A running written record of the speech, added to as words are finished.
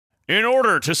In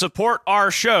order to support our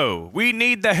show, we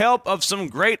need the help of some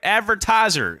great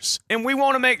advertisers. And we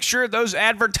want to make sure those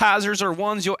advertisers are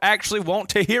ones you'll actually want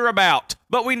to hear about.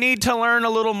 But we need to learn a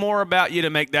little more about you to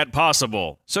make that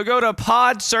possible. So go to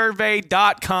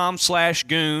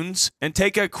podsurvey.com/goons and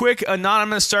take a quick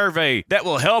anonymous survey that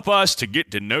will help us to get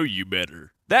to know you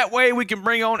better. That way we can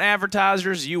bring on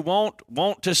advertisers you won't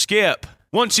want to skip.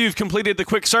 Once you've completed the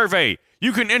quick survey,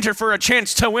 you can enter for a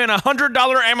chance to win a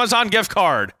 $100 Amazon gift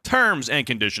card. Terms and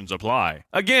conditions apply.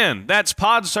 Again, that's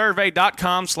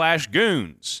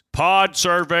podsurvey.com/goons.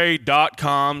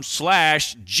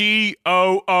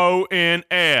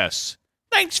 podsurvey.com/GOONS.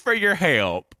 Thanks for your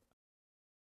help.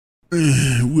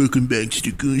 Welcome back to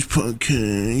the Goons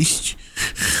Podcast.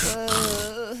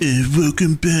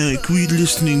 Welcome back. We're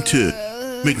listening to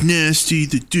McNasty,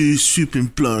 the Dude Swooping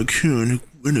Blog here on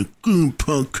a Goon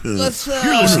Podcast.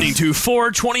 You're listening to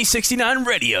 42069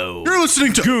 Radio. You're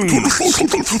listening to Goons.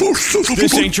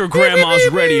 This ain't your grandma's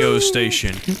radio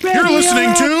station. You're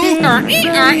listening to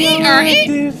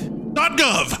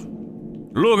 .gov.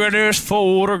 Look at this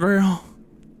photograph.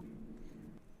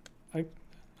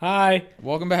 Hi.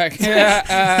 Welcome back.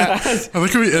 I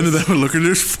like how we ended that with look at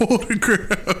this photograph.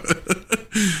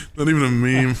 Not even a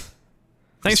meme.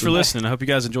 Thanks for listening. I hope you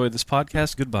guys enjoyed this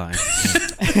podcast. Goodbye.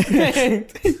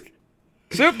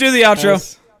 Soup, do the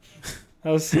outro.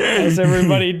 How's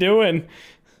everybody doing?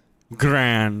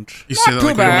 Grand. You say that too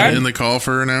like we bad. went in the call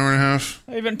for an hour and a half?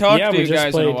 I haven't talked to we you just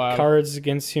guys in a played while. Cards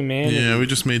Against Humanity. Yeah, we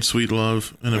just made sweet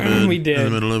love in a bed We did. in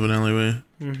the middle of an alleyway.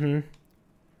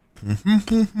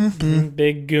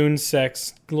 Big goon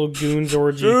sex. Little goons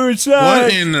orgy.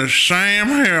 What in the Sam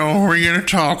hell are we going to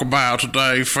talk about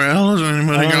today, fellas?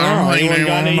 Anybody got Anyone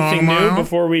got anything new about?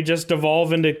 before we just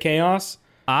devolve into chaos?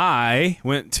 I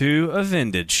went to a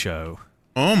Vintage show.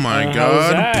 Oh my How was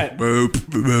god. that? Boop,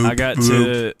 boop,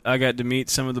 I got to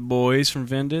meet some of the boys from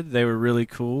Vended. They were really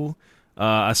cool.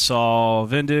 I saw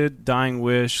Vended, Dying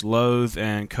Wish, Loathe,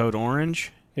 and Code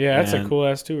Orange. Yeah, that's a And cool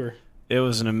ass tour. It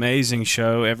was an amazing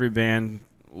show. Every band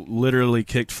literally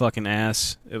kicked fucking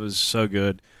ass. It was so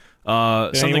good.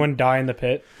 Did anyone die in the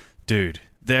pit? Dude,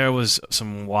 there was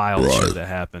some wild shit that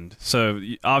happened. So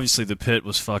obviously the pit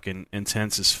was fucking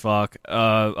intense as fuck.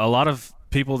 A lot of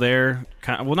people there,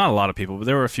 well, not a lot of people, but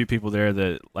there were a few people there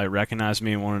that like recognized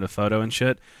me and wanted a photo and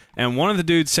shit. And one of the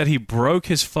dudes said he broke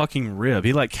his fucking rib.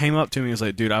 He like came up to me and was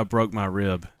like, "Dude, I broke my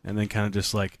rib," and then kind of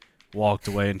just like walked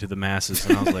away into the masses.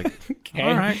 And I was like, Okay.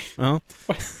 "All right, well,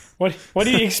 What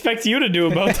do you expect you to do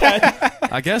about that?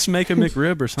 I guess make a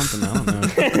McRib or something. I don't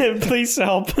know." Please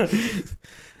help.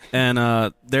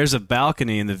 And there's a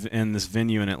balcony in this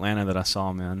venue in Atlanta that I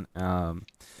saw, man.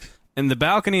 And the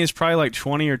balcony is probably like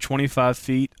 20 or 25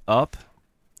 feet up.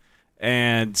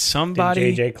 And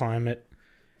somebody... Did JJ climb it?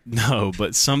 No,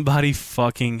 but somebody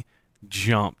fucking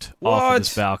jumped off of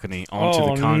this balcony onto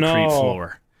the concrete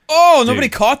floor. Oh, nobody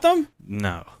Dude. caught them?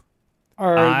 No.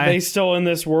 Are they still in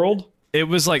this world? It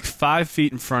was like 5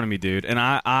 feet in front of me, dude. And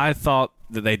I thought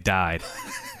that they died.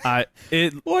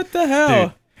 What the hell?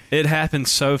 Dude, it happened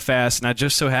so fast, and I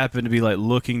just so happened to be like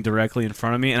looking directly in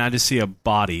front of me, and I just see a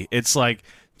body. It's like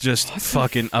just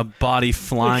fucking a body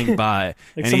flying by. Like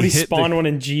and somebody he hit spawned one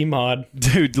in Gmod.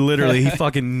 Dude, literally, he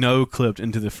fucking no-clipped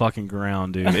into the fucking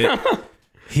ground, dude.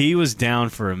 He was down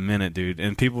for a minute, dude,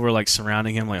 and people were like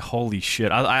surrounding him like, holy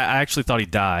shit. I actually thought he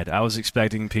died. I was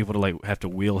expecting people to like have to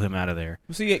wheel him out of there.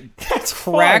 Was he get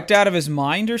cracked out of his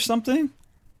mind or something?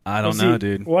 I don't know,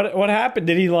 dude. What happened?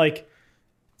 Did he like...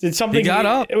 Did something... He got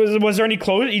up. Was there any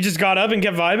clothes? He just got up and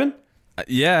kept vibing?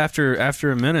 Yeah,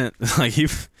 after a minute, like he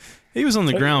was on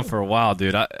the ground for a while,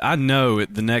 dude. I know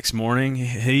the next morning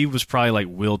he was probably like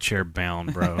wheelchair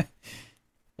bound, bro.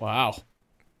 Wow.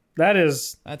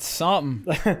 That's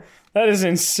something. That is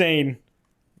insane.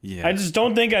 Yeah. I just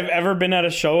don't think I've ever been at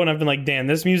a show and I've been like, damn,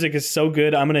 this music is so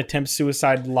good, I'm going to attempt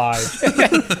suicide live.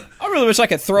 I really wish I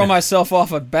could throw myself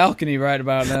off a balcony right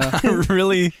about now. I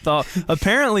really thought...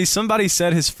 Apparently, somebody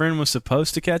said his friend was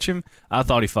supposed to catch him. I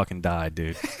thought he fucking died,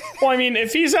 dude. Well, I mean,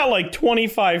 if he's at like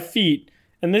 25 feet,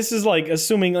 and this is like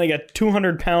assuming like a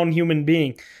 200-pound human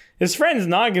being, his friend's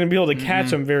not going to be able to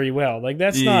catch him very well. Like,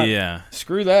 that's not... Yeah.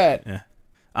 Screw that. Yeah.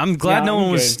 I'm glad no I'm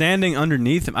one was good. standing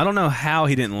underneath him. I don't know how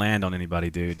he didn't land on anybody,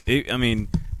 dude. I mean,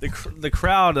 the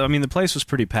crowd, I mean, the place was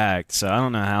pretty packed, so I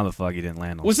don't know how the fuck he didn't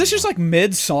land on Was this just someone. like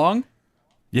mid-song?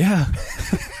 Yeah.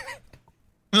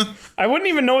 I wouldn't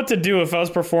even know what to do if I was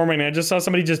performing and I just saw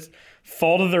somebody just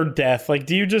fall to their death. Like,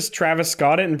 do you just Travis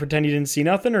Scott it and pretend you didn't see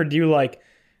nothing? Or do you like,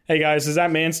 hey guys, is that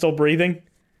man still breathing?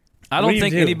 I What don't do you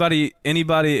think do?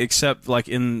 anybody except like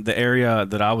in the area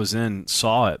that I was in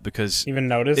saw it because Even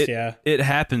noticed? Yeah. it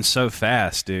happened so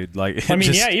fast, dude. Like I mean,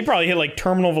 just yeah, he probably hit like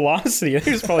terminal velocity.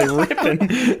 He was probably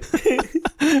ripping.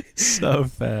 so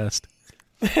fast.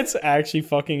 That's actually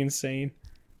fucking insane.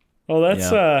 Well,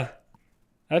 that's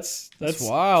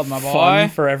wild, my fun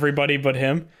boy. for everybody but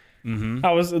him. Mm-hmm.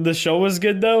 How was the show? Was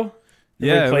good though.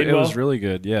 Yeah, played it was well? really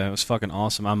good. Yeah, it was fucking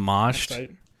awesome. I moshed,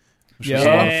 Right. which was a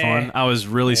lot of Yeah. fun. I was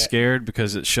really scared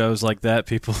because it shows like that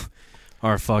people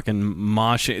are fucking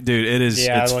moshing. Dude, it is.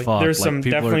 Yeah, it's like, fucked. there's Like, some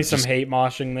people are definitely some just- hate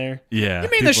moshing there. Yeah. You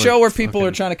mean the people show are where people are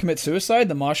fucking- trying to commit suicide?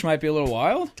 The mosh might be a little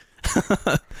wild.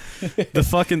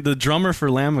 the drummer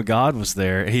for Lamb of God was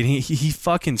there. He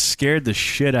fucking scared the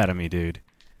shit out of me, dude.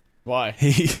 Why?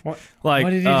 He What- like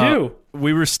what did he do?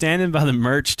 We were standing by the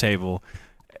merch table,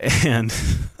 and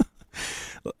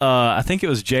I think it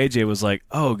was JJ was like,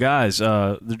 "Oh guys,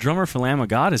 the drummer for Lamb of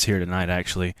God is here tonight,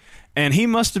 actually," and he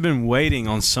must have been waiting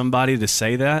on somebody to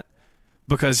say that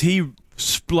because he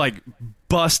like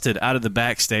busted out of the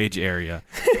backstage area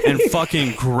and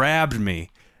fucking grabbed me.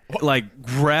 Like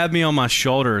grabbed me on my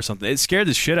shoulder or something. It scared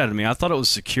the shit out of me. I thought it was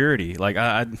security. Like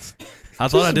I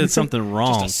thought I did something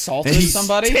wrong. Just assaulted And he-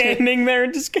 somebody? Standing there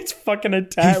and just gets fucking He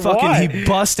attacked. Why? he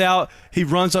busts out. He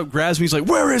runs up, grabs me. He's like,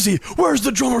 "Where is he? Where's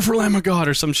the drummer for Lamb of God?"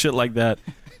 or some shit like that.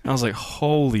 And I was like,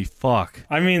 "Holy fuck!"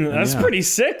 I mean, that's Yeah. pretty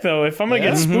sick though. If I'm gonna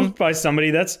get spooked by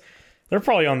somebody, they're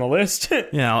probably on the list.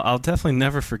 Yeah, I'll definitely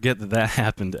never forget that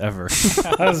happened ever.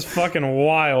 That was fucking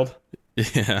wild.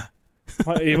 Yeah.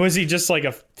 Was he just like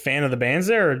a fan of the bands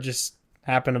there, or just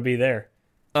happened to be there?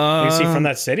 Is he from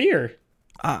that city, or?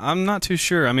 I'm not too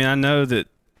sure. I mean, I know that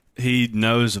he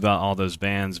knows about all those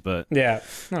bands, but Yeah.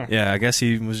 No. yeah, I guess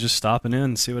he was just stopping in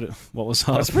and see what was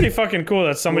up. That's pretty fucking cool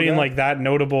that somebody Cool in guy. like that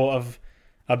notable of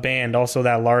a band, also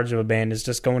that large of a band, is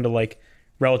just going to like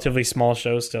relatively small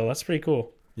shows still. That's pretty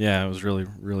cool. Yeah, it was really,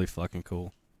 really fucking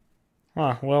cool.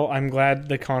 Huh. Well, I'm glad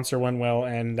the concert went well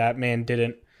and that man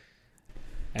didn't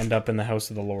end up in the house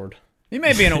of the Lord. He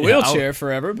may be in a wheelchair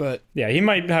forever, but Yeah, he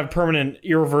might have permanent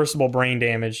irreversible brain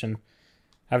damage and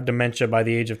have dementia by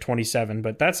the age of 27,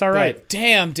 but that's all right. but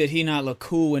damn, did he not look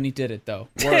cool when he did it though?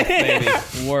 Worth, baby,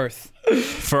 worth.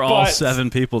 For all But- 7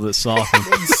 people that saw him.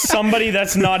 Somebody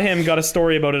that's not him got a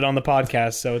story about it on the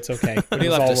podcast, so it's okay. He It's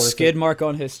left all a worth skid it. mark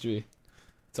on history.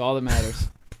 It's all that matters.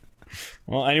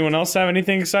 Well, anyone else have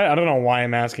anything exciting? I don't know why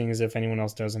I'm asking as if anyone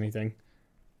else does anything.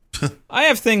 I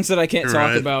have things that I can't You're talk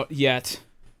right. about yet.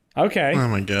 Okay. Oh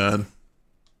my god.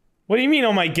 What do you mean,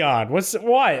 oh my god? What's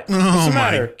what? What's Oh the my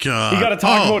matter? God. You gotta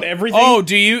talk Oh. about everything? Oh,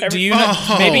 do you not,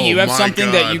 Oh, maybe you have my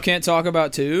something that God. you can't talk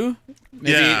about too?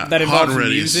 Maybe Yeah, that Hot involves and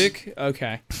Ready's. music.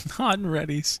 Okay. Hot and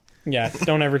ready's. Yeah,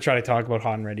 don't ever try to talk about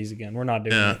Hot and Ready's again. We're not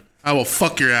doing Yeah. it. I will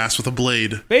fuck your ass with a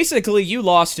blade. Basically, you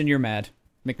lost and you're mad,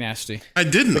 McNasty. I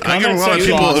didn't. I got a Comment lot of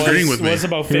section people was- agreeing with me. was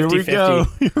about Here we 50-50. go.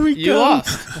 Here we You go.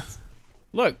 lost.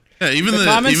 Look, Yeah, even The the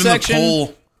comment even section-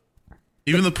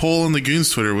 the poll on the Goons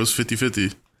Twitter was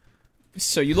 50-50.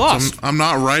 so you lost. I'm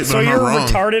not right, but So I'm you're not wrong.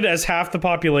 retarded as half the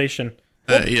population.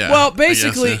 Yeah. Well, I guess,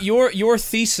 basically, yeah. your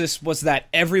thesis was that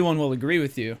everyone will agree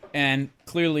with you, and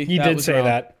clearly You that did was say wrong.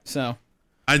 that. So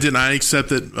I didn't. I accept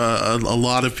that a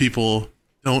lot of people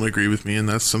don't agree with me, and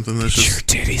that's something that's just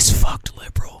titties fucked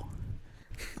liberal.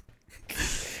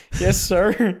 Yes,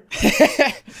 sir.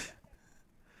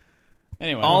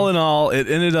 anyway, All in all, it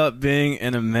ended up being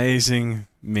an amazing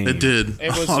meme. it did.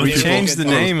 It was- A lot of We It people- changed the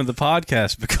Oh. name of the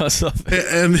podcast because of it.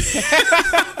 and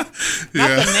not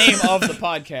yeah. the name of the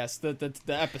podcast, the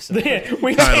episode.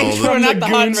 We Title, changed though. from Not the the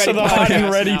Hot and Goons to Ready the Hot and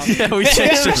podcast Ready. now. Yeah, we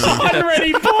changed it. Hot and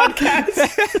Ready podcast.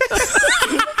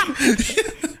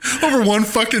 over one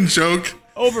fucking joke.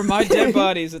 Over my dead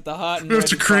bodies at the Hot and We have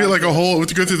to Ready create like a podcast. whole. We have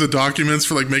to go through the documents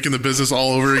for like making the business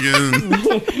all over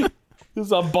again.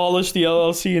 Just abolish the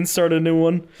LLC and start a new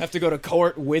one. Have to go to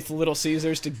court with Little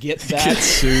Caesars to get that.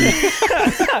 Sued.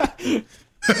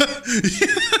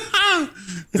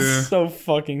 Yeah. So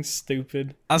fucking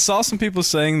stupid. I saw some people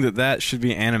saying that should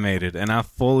be animated, and I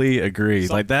fully agree.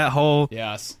 Like that whole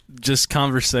Yes. just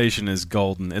conversation is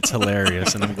golden. It's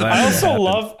hilarious, and I'm glad. I that also happened.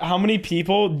 love how many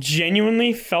people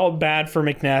genuinely felt bad for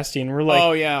McNasty and were like,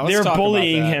 Oh, yeah, let's they're talk about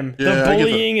bullying that. him. Yeah, the I get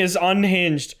bullying is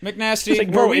unhinged. McNasty, It's like,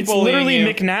 were bro, we it's bullying literally you?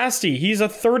 McNasty. He's a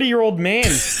 30-year-old man.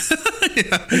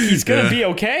 He's gonna be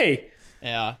okay.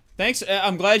 Yeah. Thanks.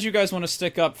 I'm glad you guys want to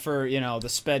stick up for, the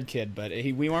sped kid, but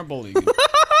we weren't bullying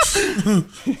you.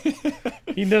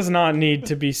 He does not need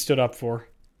to be stood up for.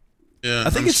 Yeah,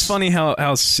 I think it's funny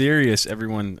how serious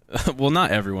everyone, well, not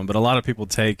everyone, but a lot of people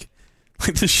take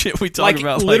like the shit we talk Like, Uh,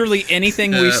 about. literally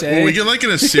anything we say. When we get like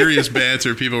in a serious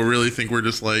banter, people really think we're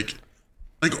just like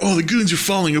like, oh, the goons are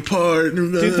falling apart.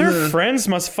 Dude, their friends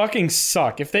must fucking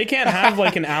suck. If they can't have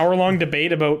like an hour-long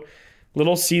debate about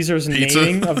Little Caesar's Pizza.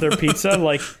 naming of their pizza,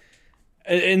 like,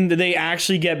 and they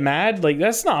actually get mad, like,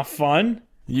 that's not fun.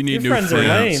 You need Your new friends are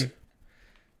friends. lame.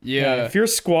 Yeah. If your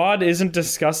squad isn't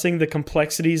discussing the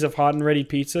complexities of hot and ready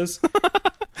pizzas,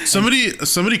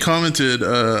 Somebody commented,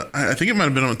 I think it might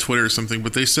have been on Twitter or something,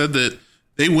 but they said that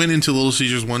they went into Little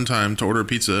Caesars one time to order a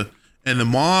pizza, and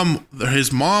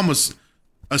his mom was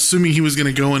assuming he was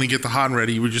going to go in and get the hot and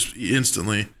ready just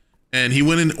instantly. And he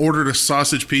went and ordered a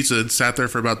sausage pizza and sat there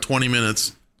for about 20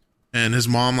 minutes. And his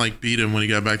mom beat him when he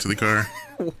got back to the car.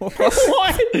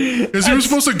 what? Because he was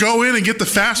supposed to go in and get the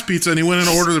fast pizza, and he went in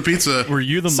and ordered the pizza. Were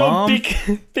you the So mom?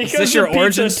 because this the your pizza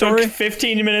origin took story?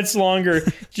 15 minutes longer,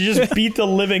 you just beat the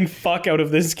living fuck out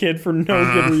of this kid for no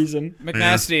good reason.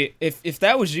 McNasty, if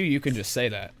that was you, you can just say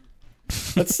that.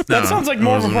 That sounds like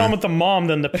more of a wasn't problem me. with the mom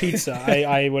than the pizza,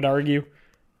 I would argue.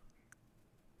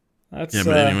 That's Yeah,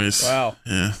 but anyways. Wow.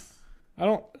 Yeah.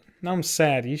 Now I'm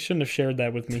sad. You shouldn't have shared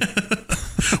that with me.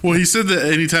 Well, he said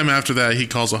that anytime after that, he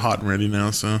calls it hot and ready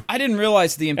now, so. I didn't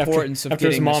realize the importance of after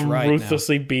his getting this mom right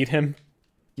ruthlessly beat him.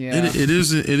 now. Yeah. It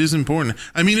is important.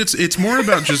 I mean, it's more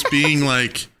about just being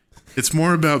it's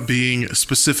more about being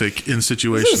specific in This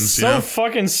situations, is you so know?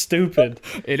 fucking stupid.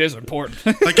 It is important.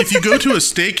 Like if you go to a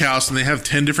steakhouse and they have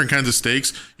 10 different kinds of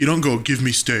steaks, you don't go, give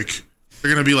me steak.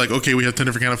 They're going to be like, okay, we have 10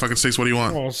 different kind of fucking steaks. What do you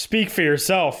want? Well, speak for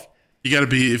yourself. You got to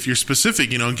be, if you're specific,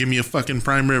 give me a fucking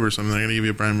prime rib or something. They're going to give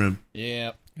you a prime rib.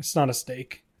 Yeah. It's not a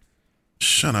steak.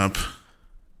 Shut up.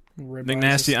 Ribeye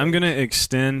McNasty, is a I'm going to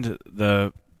extend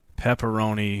the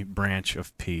pepperoni branch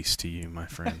of peace to you, my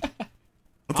friend.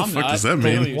 What the I'm fuck not. does that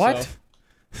Believe mean? yourself.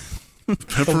 What?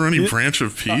 Pepperoni branch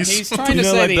of peace? He's trying to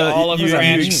say the olive you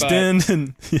branch, extend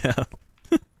and yeah.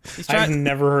 He's I've trying,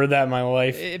 never heard that in my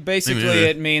life. basically, Me neither.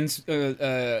 it means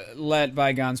let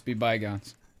bygones be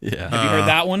bygones. Yeah. Have you heard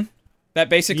that one? That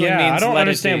basically Yeah, means I don't let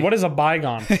understand. It be. What is a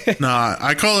bygone? Nah,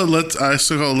 I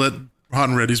still call it let hot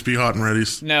and readies be hot and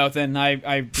readies. No, then I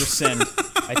rescind.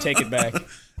 I take it back.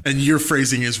 And your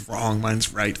phrasing is wrong.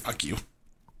 Mine's right. Fuck you.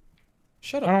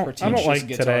 Shut I up, don't pretentious like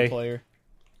guitar today. player.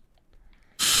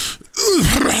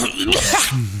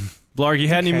 Blarg, you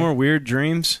had any Okay. more weird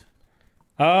dreams?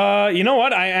 You know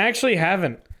what? I actually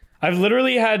haven't. I've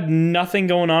literally had nothing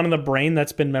going on in the brain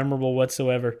that's been memorable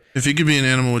whatsoever. If you could be an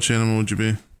animal, which animal would you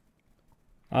be?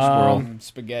 Squirrel.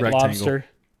 Spaghetti. Rectangle. Lobster.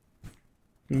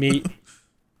 Meat.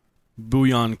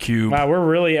 Bouillon cube. Wow, we're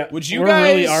really Would you we're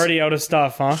really guys- already out of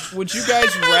stuff, huh? Would you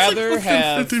guys rather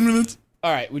have? 15 minutes.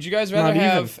 All right. Would you guys rather Not even.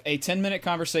 have a 10-minute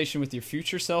conversation with your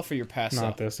future self or your past Not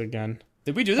self? this again.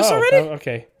 Did we do this already?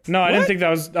 Okay. No, I didn't think that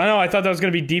was. I know. I thought that was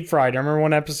going to be deep fried. I remember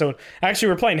one episode. Actually,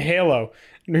 we're playing Halo.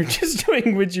 And we're just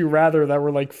doing Would You Rather that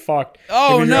were like fucked.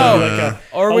 Oh, Would you no. rather be like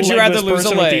Or would you rather legless lose a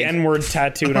person with the leg? N-word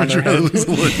tattooed on Would you their rather head? lose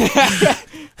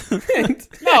a leg?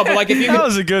 No, but like if you That could,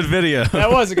 was a good video.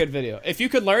 that was a good video. If you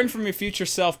could learn from your future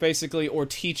self, basically, or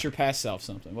teach your past self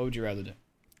something, what would you rather do?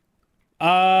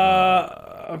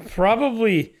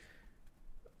 Probably.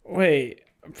 Wait,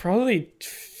 probably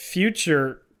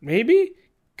future, maybe?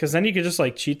 Because then you could just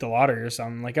like cheat the lottery or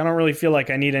something. Like I don't really feel like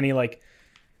I need any like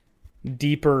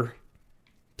deeper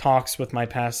talks with my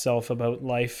past self about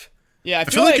life. Yeah, I I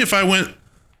feel, feel like if I went,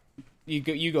 you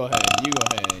go ahead. You go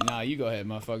ahead. Nah, you go ahead,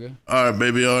 motherfucker. all right,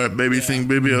 baby, thing,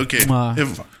 baby, okay.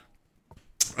 If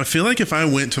I feel like if I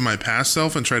went to my past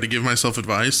self and tried to give myself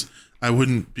advice, I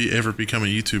wouldn't ever become a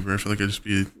YouTuber. I feel like I'd just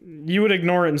be. You would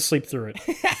ignore it and sleep through it.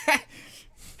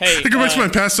 Hey, I go back to my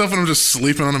past self and I'm just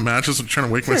sleeping on a mattress and trying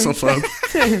to wake myself up.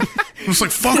 I'm just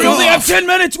like, fuck you only have off. 10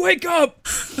 minutes. Wake up.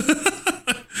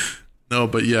 No,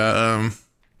 but yeah,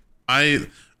 I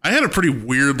had a pretty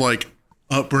weird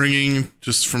upbringing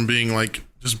just from being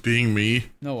just being me.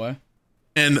 No way.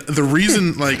 And the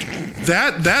reason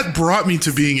that brought me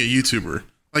to being a YouTuber.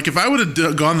 Like if I would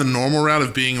have gone the normal route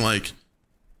of being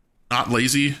not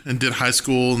lazy and did high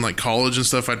school and college and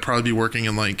stuff, I'd probably be working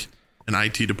in an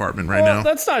IT department right Well, now.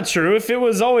 that's not true. If it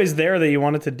was always there that you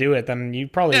wanted to do it, then you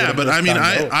probably Yeah, would've but just I mean,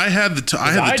 done both. I had the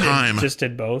time. Just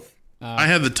did both. I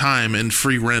had the time and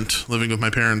free rent living with my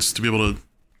parents to be able to.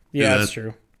 Yeah, that. that's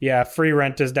true. Yeah, free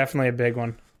rent is definitely a big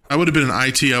one. I would have been in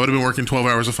IT. I would have been working 12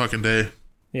 hours a fucking day.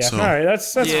 Yeah, So- all right,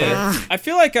 that's fair. Yeah. I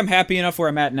feel like I'm happy enough where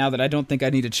I'm at now that I don't think I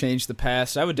need to change the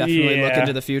past. I would definitely look Yeah.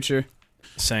 into the future.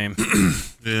 Same.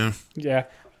 Yeah. Yeah,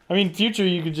 I mean, future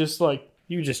you could just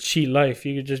cheat life.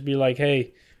 You could just be like,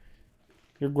 hey,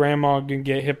 your grandma can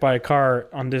get hit by a car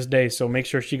on this day, so make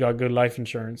sure she got good life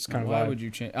insurance. Kind of Why vibe. would you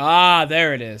change? Ah,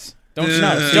 there it is. Don't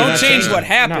No, don't no, change no. what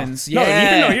happens. No,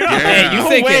 Yeah. you're not. Hey, you No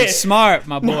thinking way. smart,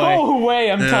 my boy. No way!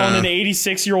 I'm telling Yeah. an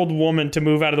 86-year-old woman to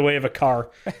move out of the way of a car.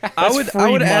 I would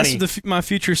free ask money. my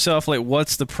future self, like,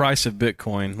 what's the price of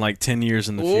Bitcoin, like 10 years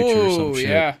in the future or some Ooh, shit,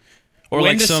 yeah. or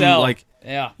When like to some sell. like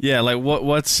Yeah. like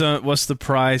what's the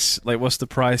price, like what's the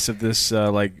price of this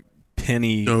like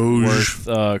penny Doge.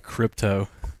 worth crypto?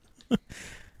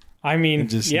 I mean,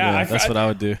 Just yeah, that's what I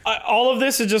would do. all of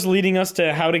this is just leading us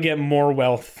to how to get more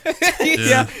wealth.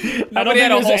 Yeah. Nobody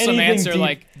had a think there's wholesome anything answer deep.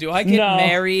 like, do I get No.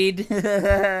 married?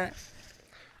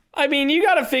 I mean, you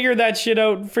got to figure that shit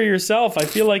out for yourself. I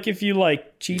feel like if you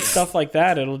like cheat stuff like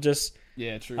that, it'll just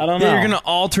Yeah, true. I don't know. Yeah, you're gonna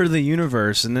alter the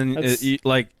universe, and then That's-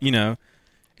 like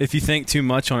if you think too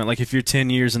much on it, like if you're 10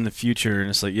 years in the future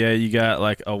and it's like, yeah, you got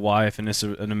like a wife and it's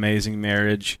an amazing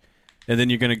marriage, and then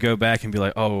you're gonna go back and be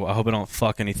like, oh, I hope I don't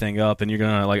fuck anything up, and you're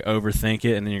gonna like overthink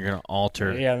it, and then you're gonna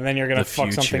alter. Yeah, and then you're gonna the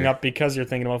fuck something future. up because you're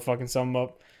thinking about fucking something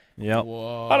up. Yep.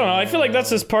 Whoa. I don't know. I feel like that's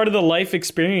just part of the life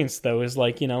experience, though. Is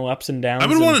like ups and downs. I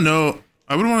would and- want to know.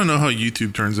 I would want to know how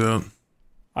YouTube turns out.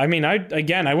 I mean, I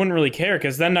wouldn't really care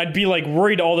because then I'd be like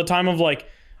worried all the time of like,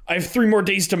 I have 3 more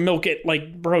days to milk it.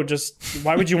 Like, bro, just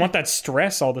why would you want that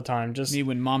stress all the time? Just Me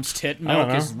when mom's tit I don't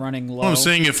milk is know. running low. Well, I'm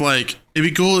saying if like it'd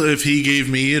be cool if he gave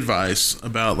me advice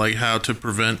about like how to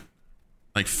prevent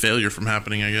like failure from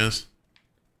happening. I guess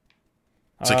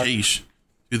it's like, hey, you should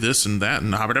do this and that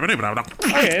and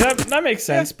okay, that makes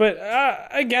sense. But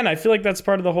again, I feel like that's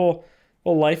part of the whole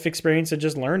life experience of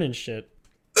just learning shit.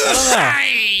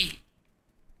 I don't know.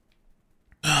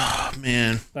 oh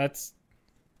man. That's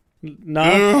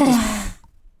no just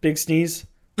big sneeze.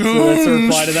 So that's a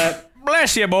reply to that.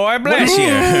 Bless you, boy. Bless you.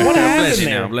 What happened Bless you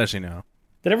there? now. Bless you now.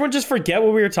 Did everyone just forget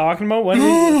what we were talking about? When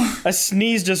a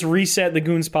sneeze just reset the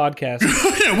Goons podcast.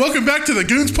 Yeah, welcome back to the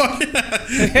Goons Podcast.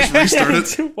 Just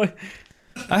restart it. What-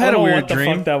 I had a don't know weird what the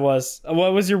dream. fuck that was.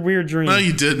 What was your weird dream? No,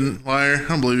 you didn't, liar. I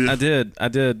don't believe you. I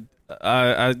did.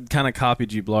 I kind of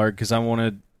copied you, Blarg, because I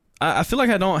wanted. I feel like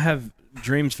I don't have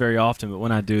dreams very often, but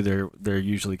when I do, they're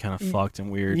usually kind of fucked and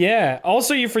weird. Yeah.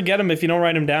 Also, you forget them if you don't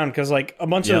write them down because, like, a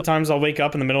bunch of Yep. the times I'll wake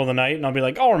up in the middle of the night and I'll be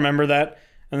like, "I'll remember that,"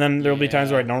 and then there'll be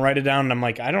times where I don't write it down and I'm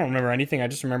like, "I don't remember anything. I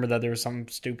just remember that there was something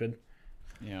stupid."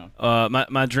 Yeah.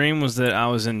 My dream was that I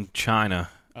was in China,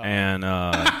 and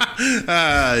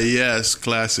Ah, yes,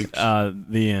 classic.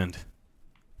 the end.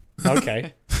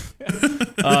 Okay.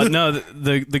 No,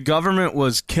 the government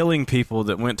was killing people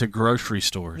that went to grocery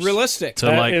stores. Realistic. To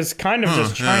That is like, kind of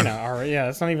just yeah. China. All right. Yeah.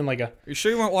 That's not even like a. You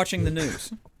sure you weren't watching the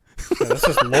news? Yeah, that's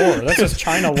just lore. That's just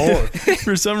China lore.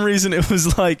 for some reason, it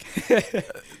was like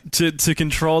to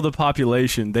control the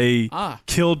population. They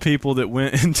killed people that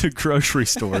went into grocery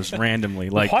stores randomly.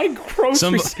 Like Why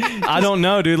groceries? I don't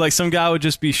know, dude. Like some guy would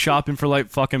just be shopping for like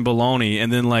fucking bologna,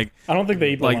 and then like I don't think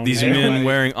they eat like bologna. these Anyway. men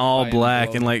wearing all Buying black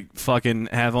and bologna. like fucking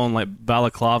have on like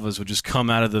balaclavas would just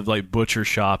come out of the like butcher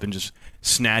shop and just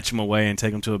snatch them away and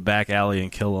take them to a back alley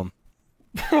and kill them.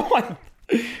 What?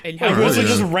 And Like, how was it yeah.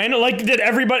 just random? Like, did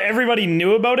everybody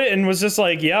knew about it and was just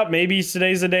like, "Yep, maybe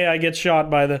today's the day I get shot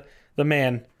by the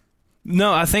man."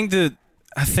 No, I think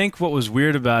what was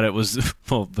weird about it was,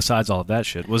 well, besides all of that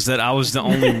shit, was that I was the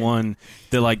only one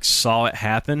that like saw it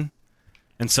happen,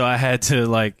 and so I had to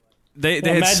like they had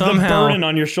Imagine the somehow burden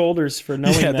on your shoulders for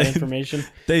knowing Yeah, that they- information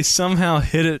they somehow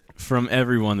hid it from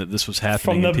everyone that this was from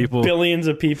happening, the and people billions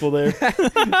of people there.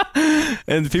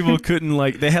 couldn't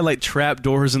like they had like trap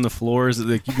doors in the floors that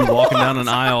like, you'd be walking down an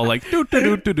aisle like do do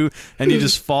do do do, and you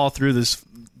just fall through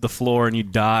the floor and you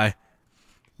die.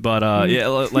 But yeah,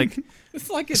 like. it's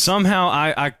like it's Somehow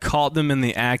I caught them in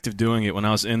the act of doing it when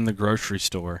I was in the grocery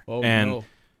store. Oh, and no.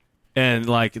 and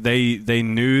like they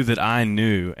knew that I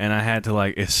knew, and I had to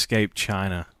like escape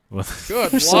China. with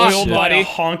good Soiled luck, by buddy. a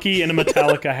honky in a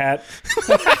Metallica hat.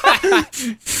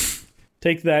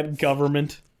 Take that,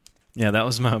 government. Yeah, that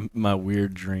was my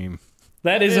weird dream.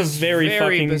 That is a is very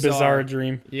very fucking bizarre. bizarre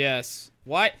dream. Yes.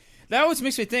 Why? That always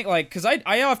makes me think, like, because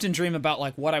I often dream about,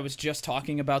 like, what I was just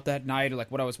talking about that night or,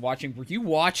 like, what I was watching. Were you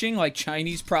watching, like,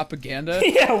 Chinese propaganda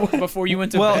Yeah. before you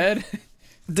went to Well, bed?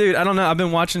 Dude, I don't know. I've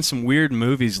been watching some weird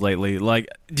movies lately. Like,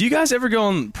 do you guys ever go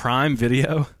on Prime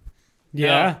Video?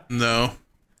 Yeah. No,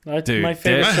 That's Dude, my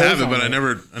favorite. I shows have it, on but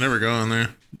there. I never go on there.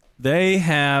 They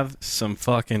have some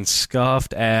fucking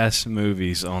scuffed ass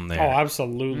movies on there. Oh,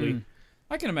 absolutely.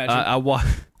 I can imagine. I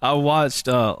watched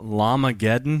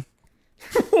Llamageddon.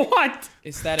 What?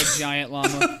 Is that a giant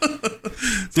llama?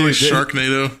 It's like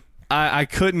Sharknado. I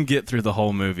couldn't get through the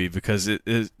whole movie because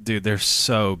dude, they're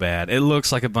so bad. It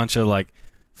looks like a bunch of like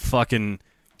fucking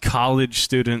college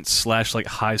students / like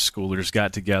high schoolers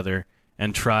got together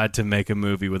and tried to make a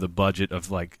movie with a budget of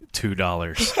like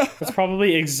 $2. That's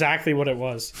probably exactly what it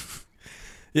was.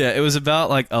 Yeah, it was about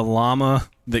like a llama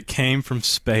that came from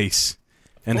space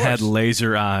and had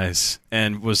laser eyes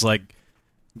and was like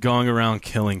going around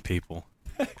killing people.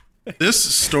 This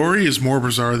story is more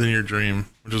bizarre than your dream,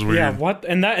 which is weird. Yeah, what?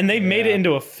 And they made it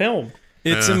into a film.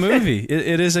 It's a movie.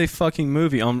 It is a fucking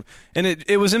movie. And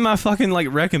it was in my fucking like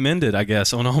recommended, I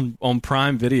guess, on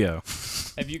Prime Video.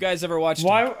 Have you guys ever watched?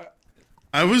 Why?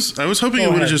 I was hoping Go it would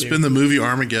ahead, have just dude. been the movie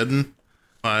Armageddon,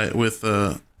 with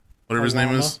whatever his name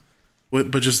llama? is,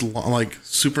 but just like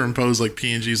superimpose like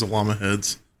PNGs of llama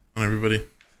heads on everybody.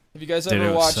 Have you guys Dude,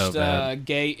 ever it was so watched bad.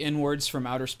 Gay Inwards from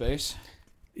Outer Space?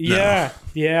 Yeah.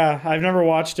 I've never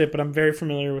watched it, but I'm very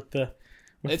familiar with the.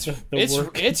 It's the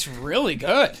work. it's really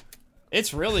good.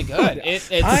 It's really good.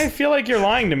 I feel like you're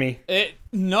lying to me.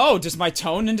 No, does my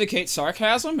tone indicate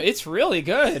sarcasm? It's really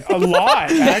good. A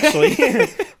lot, actually.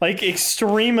 Like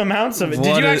extreme amounts of it.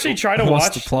 Did you actually try to what's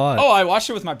watch? the plot? Oh, I watched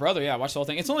it with my brother. Yeah, I watched the whole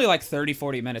thing. It's only like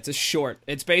 30-40 minutes. It's short.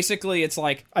 It's basically, it's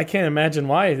like, I can't imagine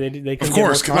why they couldn't Of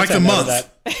course, get more like the content out of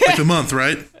month, that. like the month,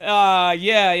 right?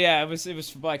 yeah, it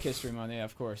was Black History Month. Yeah,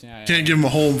 of course. Yeah. Can't give him a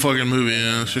whole fucking movie.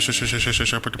 Yeah.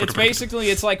 It's basically,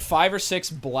 it's like 5 or 6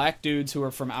 black dudes who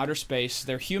are from outer space.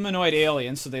 They're humanoid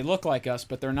aliens, so they look like us,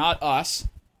 but they're not us.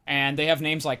 And they have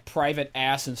names like Private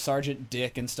Ass and Sergeant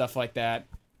Dick and stuff like that.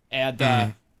 And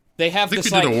they have I think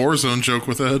this we did like, a Warzone joke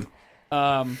with that.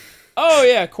 oh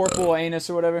yeah, Corporal Anus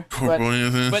or whatever.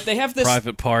 But they have this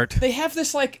Private Part. They have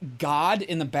this like god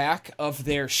in the back of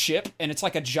their ship, and it's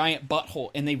like a giant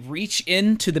butthole, and they reach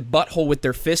into the butthole with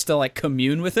their fist to like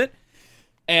commune with it.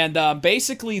 And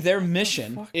basically, their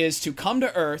mission is to come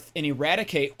to Earth and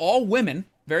eradicate all women.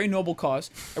 Very noble cause.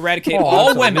 Eradicate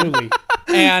all women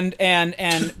Absolutely.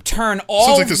 and turn all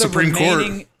Sounds like the Supreme Court.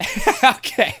 remaining.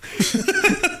 Okay.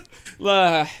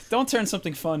 Don't turn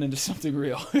something fun into something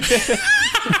real.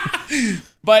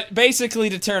 But basically,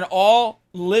 to turn all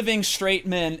living straight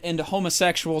men into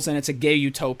homosexuals, and it's a gay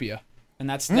utopia. And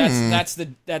that's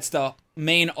the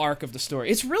main arc of the story.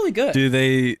 It's really good. Do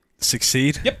they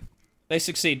succeed? Yep, they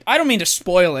succeed. I don't mean to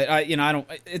spoil it. I don't.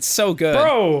 It's so good,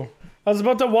 Bro, I was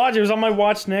about to watch it. It was on my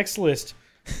watch next list.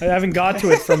 I haven't got to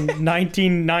it from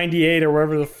 1998 or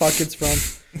wherever the fuck it's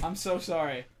from. I'm so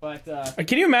sorry, but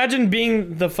Can you imagine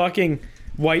being the fucking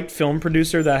white film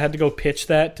producer that had to go pitch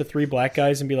that to 3 black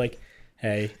guys and be like,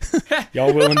 "Hey,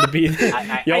 y'all willing to be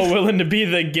willing to be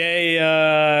the gay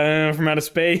from outer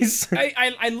space?"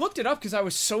 I looked it up because I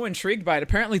was so intrigued by it.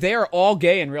 Apparently, they are all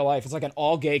gay in real life. It's like an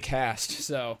all gay cast.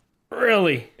 So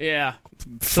Really? yeah,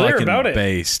 So they're Fucking about it.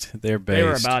 based. They're based. They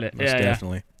were about it. Most Yeah, yeah.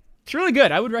 definitely. it's really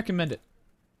good. I would recommend it.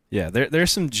 Yeah,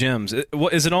 there's some gems.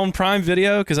 Is it on Prime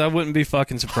Video? Because I wouldn't be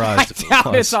fucking I surprised if it doubt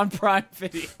was. it's on Prime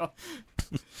Video.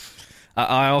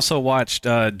 I also watched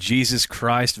Jesus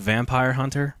Christ Vampire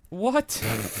Hunter, What?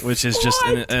 which is just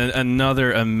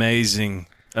another amazing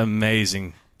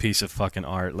piece of fucking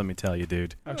art. Let me tell you,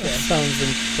 dude. Okay. Sounds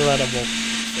incredible.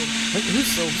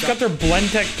 Who's got their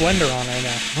Blendtec blender on right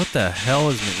now? What the hell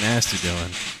is McNasty doing?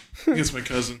 I think it's my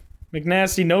cousin.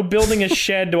 McNasty, no building a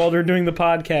shed while they're doing the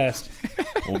podcast.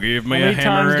 Well, give me How a many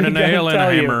hammer times and a do we gotta nail and a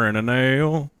tell you? hammer and a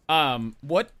nail.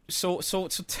 What? So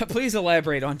please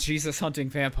elaborate on Jesus hunting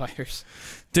vampires.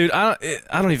 Dude, I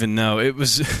don't even know. It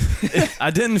was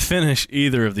I didn't finish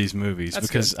either of these movies That's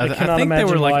because good. I I cannot think they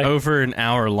were imagine like why. over an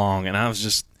hour long, and I was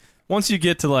just once you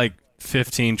get to like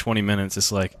 15, 20 minutes,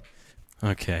 it's like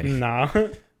okay. Nah.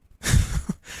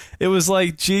 It was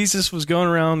like Jesus was going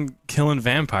around killing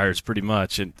vampires pretty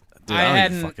much, and dude, I don't even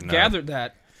hadn't fucking know. gathered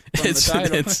that from It's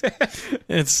the title.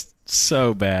 it's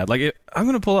so bad. Like I'm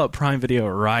gonna pull up Prime Video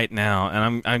right now,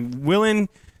 and I'm willing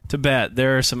to bet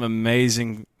there are some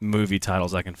amazing movie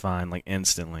titles I can find like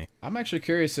instantly. I'm actually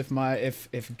curious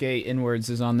if Gay Inwards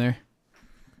is on there.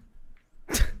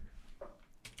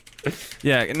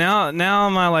 Yeah, now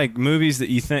my like movies that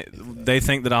they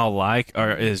think that I'll like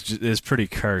is pretty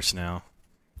cursed now.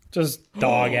 Just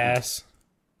dog ass.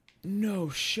 No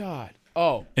shot.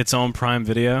 Oh It's on Prime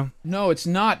Video. no, it's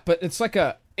not. But it's like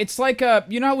a.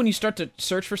 You know how when you start to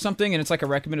search for something and it's like a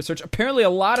recommended search. Apparently, a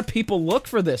lot of people look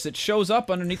for this. It shows up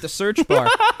underneath the search bar.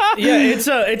 Yeah,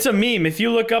 it's a meme. If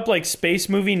you look up like Space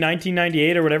Movie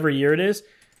 1998 or whatever year it is,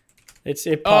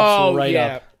 it pops right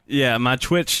up. Yeah, my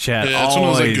Twitch chat Yeah, it's one of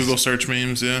always. those like Google search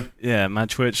memes. Yeah. Yeah, my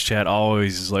Twitch chat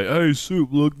always is like, "Hey, Soup,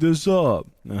 look this up."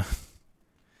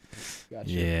 Gotcha.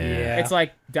 Yeah. It's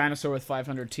like dinosaur with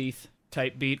 500 teeth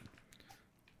type beat.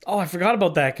 Oh, I forgot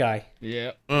about that guy.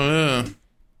 Yeah. Oh yeah.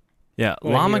 Yeah,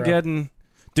 What a Lamageddon.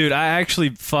 Dude, I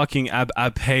actually I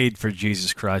paid for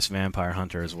Jesus Christ Vampire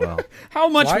Hunter as well. How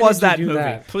much Why was did you that do movie?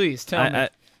 that? Please tell me.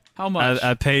 How much?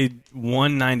 I paid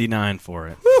 $1.99 for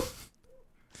it.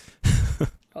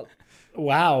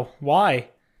 Wow. Why?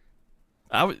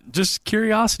 Just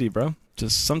curiosity, bro.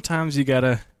 Just sometimes you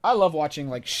gotta. I love watching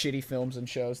like shitty films and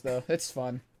shows, though. It's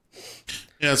fun.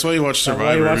 Yeah, that's why you watch Why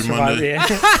Survivor you watch every Survivor? Monday. Yeah.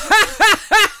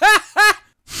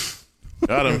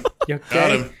 Got him. You okay?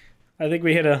 Got him. I think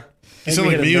we hit a. You sound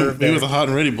like me with the hot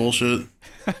and ready bullshit.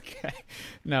 Okay.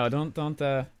 No, don't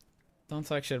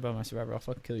talk shit about my Survivor. I'll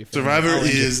fucking kill you. Survivor I'll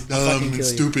end you. is I'll dumb fucking and kill you.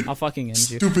 stupid. I'll fucking end you.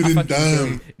 Stupid I'll and fucking kill dumb.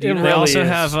 you. It They really also is.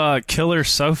 have Killer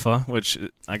Sofa, which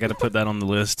I got to put that on the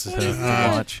list to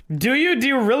watch. Do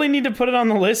you really need to put it on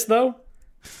the list though?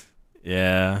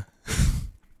 Yeah.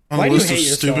 On Why the do you list of hate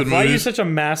yourself? stupid Why are you movies. such a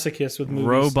masochist with movies?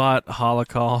 Robot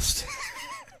Holocaust.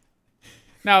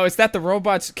 Now, is that the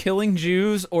robots killing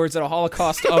Jews, or is it a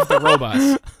Holocaust of the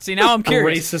robots? See, now I'm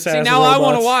curious. Racist See, ass now I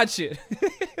want to robots. watch it.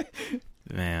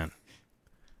 Man.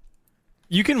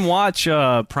 You can watch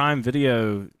Prime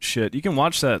Video shit. You can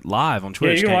watch that live on Yeah,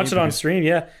 Twitch. you can can't watch it on stream.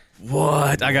 Yeah.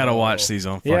 What? I gotta watch these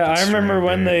on fucking Yeah, I remember stream,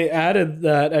 when dude. they added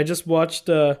that. I just watched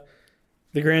the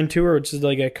Grand Tour, which is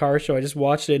like a car show. I just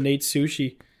watched it and ate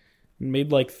sushi. And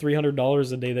made like $300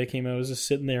 the day that came out. I was just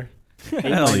sitting there, ate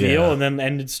Hell my yeah. meal, and then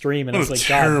ended stream. And I What was a like,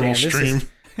 God terrible damn, this stream. is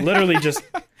literally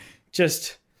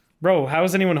just, bro. How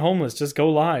is anyone homeless? Just go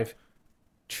live.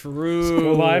 True.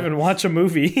 Go live and watch a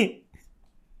movie.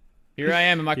 Here I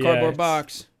am in my Yeah, cardboard it's-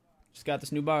 box. Just got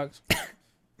this new box.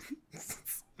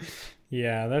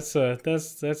 Yeah, that's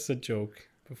a joke.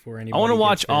 Before anybody. I want to gets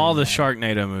watch very all the mad.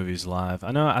 Sharknado movies live.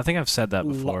 I think I've said that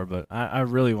before, but I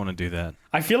really want to do that.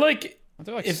 I feel like Aren't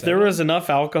there, like, if 7? there was enough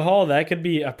alcohol, that could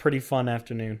be a pretty fun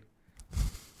afternoon.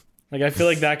 Like, I feel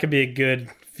like that could be a good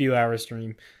few hour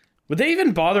stream. Would they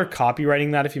even bother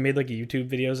copywriting that if you made like YouTube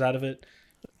videos out of it?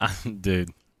 Dude,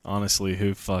 honestly,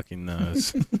 who fucking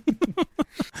knows?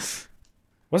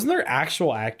 Wasn't there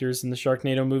actual actors in the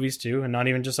Sharknado movies too, and not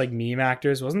even just like meme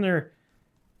actors? Wasn't there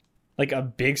like a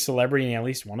big celebrity in at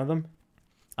least one of them?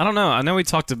 I don't know. I know we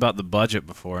talked about the budget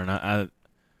before, and I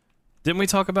didn't we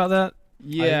talk about that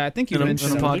Yeah, I think you in a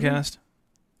mentioned podcast?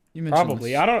 You mentioned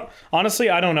Probably. this. I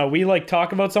don't know. We like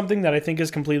talk about something that I think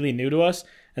is completely new to us,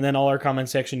 and then all our comment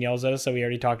section yells at us that we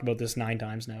already talked about this 9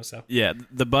 times now. So Yeah,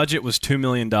 the budget was $2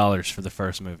 million for the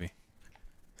first movie.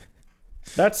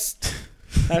 that's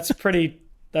pretty.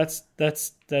 That's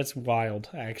wild,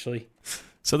 actually.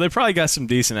 So they probably got some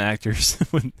decent actors.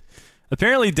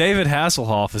 Apparently, David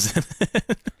Hasselhoff is in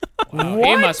it. Wow, What?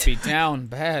 he must be down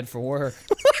bad for work.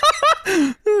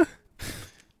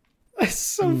 That's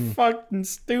so fucking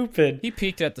stupid. He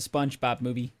peaked at the SpongeBob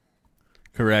movie.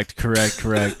 Correct. Why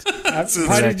correct did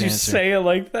you answer. say it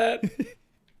like that?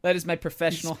 That is my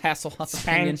professional Hasselhoff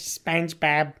opinion.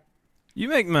 SpongeBob. You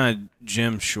make my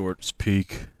gym shorts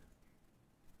peak.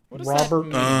 What does Robert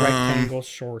that mean? Rectangle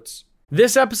Shorts.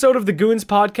 This episode of the Goons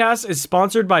Podcast is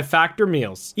sponsored by Factor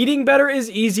Meals. Eating better is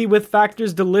easy with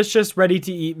Factor's delicious,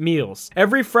 ready-to-eat meals.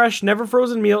 Every fresh,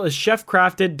 never-frozen meal is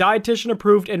chef-crafted,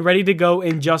 dietitian-approved, and ready to go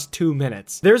in just 2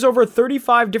 minutes. There's over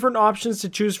 35 different options to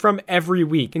choose from every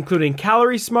week, including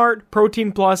Calorie Smart,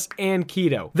 Protein Plus, and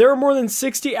Keto. There are more than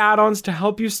 60 add-ons to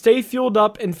help you stay fueled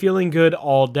up and feeling good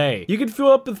all day. You can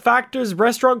fuel up with Factor's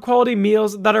restaurant-quality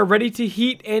meals that are ready to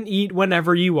heat and eat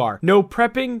whenever you are. No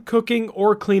prepping, cooking,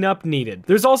 or cleanup needed.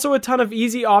 There's also a ton of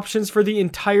easy options for the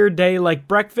entire day like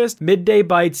breakfast, midday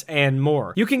bites, and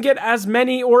more. You can get as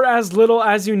many or as little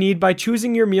as you need by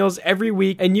choosing your meals every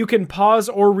week, and you can pause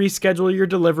or reschedule your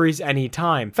deliveries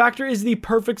anytime. Factor is the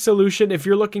perfect solution if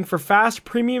you're looking for fast,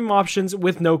 premium options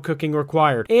with no cooking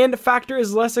required. And Factor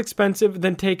is less expensive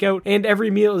than takeout, and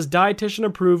every meal is dietitian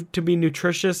approved to be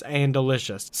nutritious and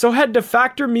delicious. So head to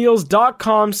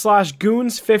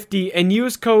factormeals.com/goons50 and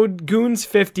use code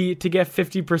goons50 to get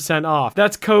 50% off.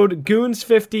 That's code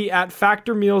goons50 at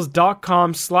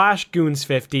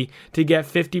factormeals.com/goons50 to get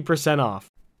 50% off.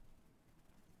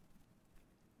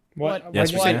 What?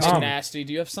 Yes, What Mr. nasty?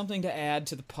 Do you have something to add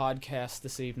to the podcast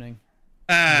this evening?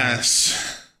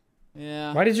 Ass.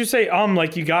 Yeah. Why did you say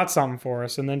like you got something for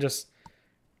us and then just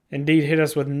indeed hit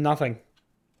us with nothing?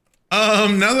 Now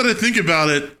that I think about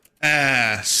it,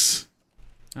 ass.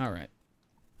 All right.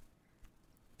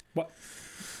 What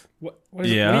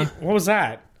Yeah. what was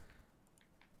that?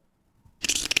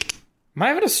 Am I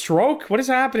having a stroke? What is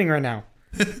happening right now?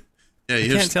 Yeah, you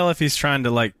Can't just, tell if he's trying to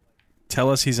like tell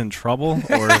us he's in trouble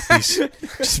or if he's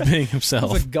just being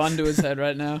himself. There's a gun to his head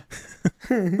right now.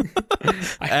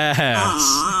 Ass.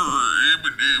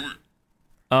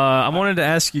 I wanted to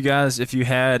ask you guys if you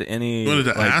had any. you wanted to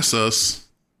like, ass us.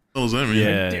 What does that mean?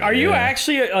 Yeah. Are you yeah.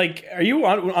 actually like? Are you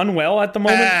unwell at the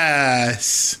moment?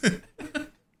 Ass.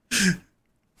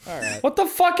 All right. What the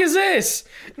fuck is this?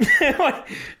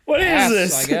 what is Ass,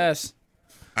 this? I guess.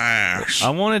 Ash. I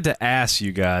wanted to ask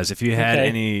you guys if you had Okay.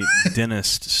 any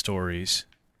dentist stories.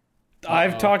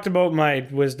 I've talked about my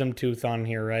wisdom tooth on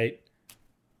here, right?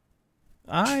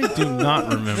 I do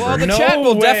not remember. Well, the No chat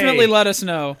will way. definitely let us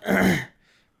know.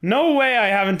 No way I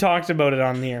haven't talked about it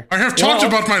on here. I have talked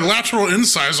about my lateral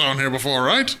incisor on here before,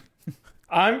 right?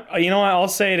 You know what? I'll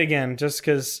say it again, just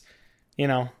because,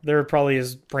 they're probably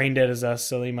as brain dead as us,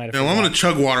 so they might have. Yeah, well, I'm going to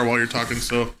chug water while you're talking,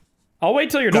 so I'll wait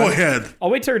till you're go done. ahead. I'll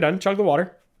wait till you're done. Chug the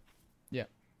water. Yeah.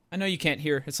 I know you can't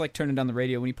hear. It's like turning down the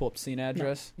radio when you pull up the scene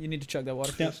address. You need to chug that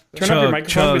water first. Turn up your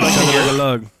microphone. chug, chug,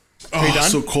 lug. Oh, you done?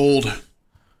 so cold.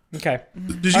 Okay.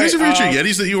 Did you guys ever get your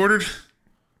Yetis that you ordered?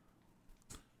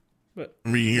 What?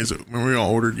 Remember we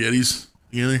all ordered Yetis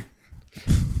together?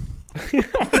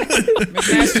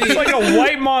 It's like a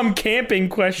white mom camping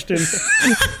question.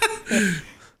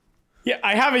 Yeah,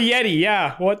 I have a Yeti.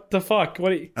 Yeah, what the fuck?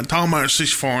 I'm talking about a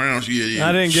 64-ounce Yeti.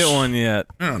 I didn't get one yet.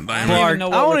 Oh, damn I it. don't Clark, even know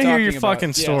what I we're want to hear talking your about. fucking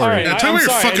Yeah. story. All right, Yeah, tell me I'm your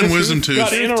sorry, fucking I just wisdom tooth. got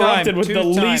Tooth interrupted time, with the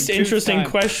tooth time, least tooth interesting time.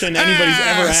 question anybody's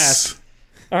ever Ass. asked.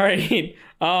 All right.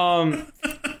 I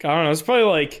don't know. It's probably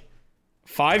like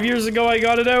 5 years ago I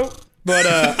got it out, but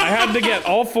I had to get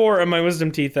all 4 of my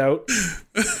wisdom teeth out.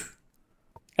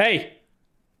 Hey,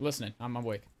 Listening. I'm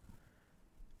awake.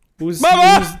 who's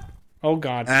Mama! Oh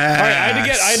God! All right, I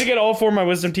had to get all 4 of my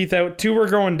wisdom teeth out. 2 were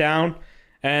growing down,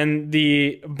 and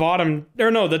the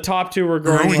top 2 were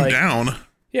growing Growing like down.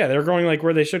 yeah, they were growing like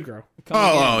where they should grow.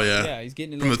 Oh, yeah. Yeah, he's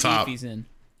getting his From the little top. teethies in.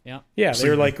 Yeah. Yeah, they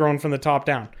were like growing from the top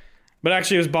down. But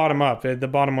actually, it was bottom up. The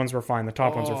bottom ones were fine. The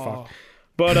top ones were fucked.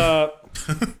 But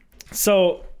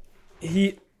so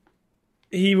he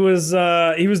was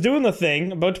doing the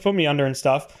thing, about to put me under and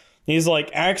stuff. He's like,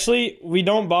 actually, we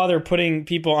don't bother putting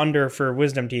people under for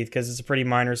wisdom teeth because it's a pretty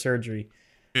minor surgery.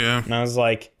 Yeah. And I was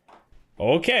like,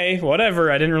 okay,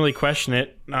 whatever. I didn't really question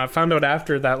it. I found out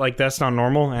after that, like, that's not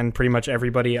normal, and pretty much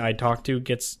everybody I talk to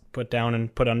gets put down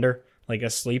and put under, like,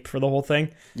 asleep for the whole thing.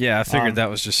 Yeah, I figured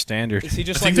that was just standard. Is he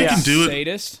just I like think they a can do it.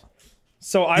 sadist?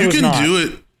 So I You was can not. do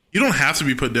it. You don't have to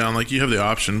be put down. Like, you have the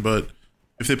option, but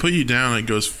if they put you down, it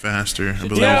goes faster. I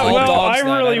believe. Yeah, All well, dogs I that.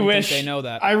 I really don't think wish they know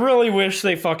that. I really wish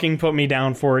they fucking put me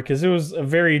down for it because it was a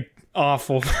very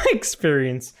awful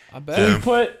experience. I bet.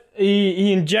 Yeah.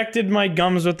 He injected my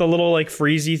gums with the little like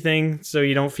freezy thing so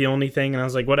you don't feel anything, and I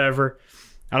was like, whatever.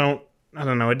 I don't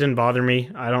know. It didn't bother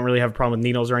me. I don't really have a problem with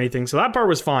needles or anything, so that part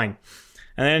was fine.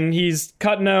 And then he's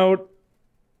cutting out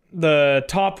the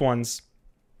top ones,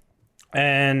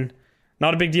 and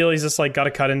not a big deal. He's just like got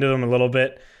to cut into them a little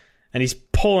bit, and he's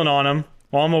pulling on them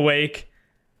while I'm awake,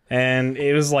 and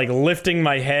it was like lifting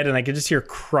my head, and I could just hear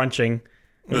crunching.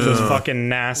 It was just fucking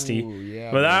nasty.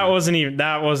 yeah, But that wasn't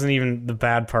even the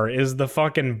bad part. It was the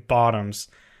fucking bottoms.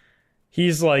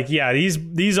 He's like, yeah,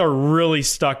 these are really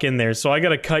stuck in there, so I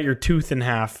gotta cut your tooth in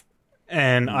half,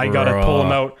 and I gotta pull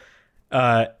them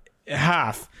out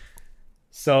half.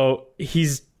 So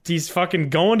he's fucking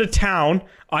going to town.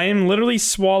 I am literally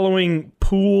swallowing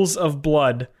pools of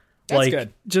blood. That's like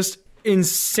good. just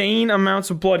insane amounts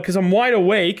of blood because I'm wide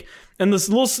awake. And this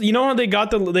little, you know how they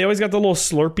always got the little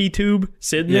Slurpee tube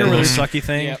sitting Yeah, there? the where little there's- sucky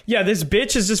thing. Yep. yeah, this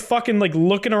bitch is just fucking like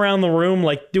looking around the room,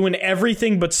 like doing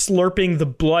everything but slurping the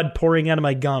blood pouring out of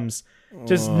my gums.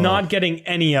 Just not getting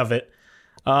any of it.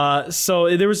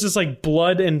 So there was just like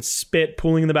blood and spit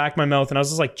pooling in the back of my mouth, and I was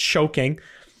just like choking.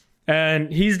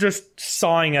 And he's just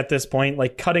sawing at this point,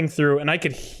 like cutting through, and I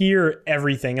could hear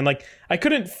everything. And like I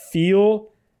couldn't feel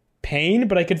pain,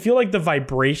 but I could feel like the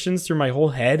vibrations through my whole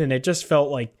head, and it just felt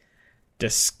like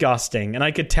disgusting. And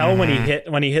I could tell when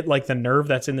he hit like the nerve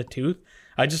that's in the tooth.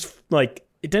 I just like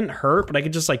it didn't hurt, but I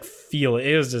could just like feel it.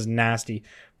 It was just nasty.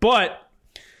 But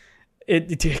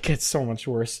it gets so much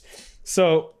worse.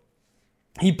 So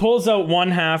he pulls out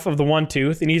one half of the one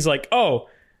tooth, and he's like, "Oh,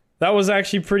 that was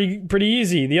actually pretty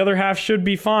easy. The other half should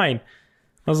be fine."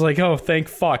 I was like, "Oh, thank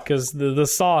fuck," because the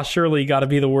saw surely got to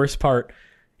be the worst part.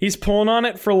 He's pulling on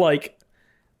it for like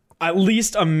at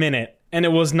least a minute, and it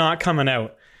was not coming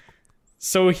out.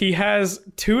 So he has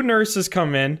 2 nurses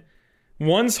come in.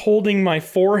 One's holding my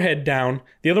forehead down.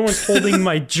 The other one's holding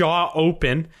my jaw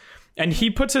open. And he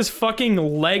puts his fucking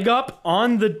leg up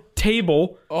on the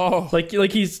table. Oh. Like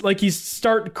he's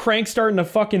crank starting a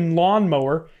fucking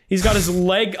lawnmower. He's got his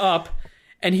leg up,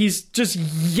 and he's just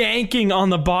yanking on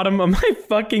the bottom of my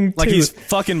fucking tooth. Like he's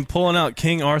fucking pulling out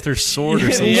King Arthur's sword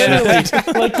or some Literally, shit.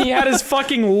 like he had his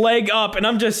fucking leg up, and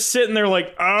I'm just sitting there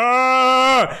like,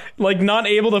 like not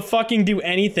able to fucking do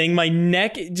anything. My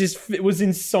neck it was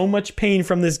in so much pain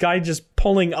from this guy just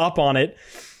pulling up on it.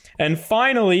 And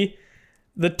finally,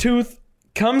 the tooth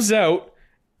comes out,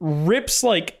 rips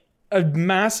like a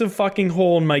massive fucking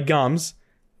hole in my gums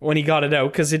when he got it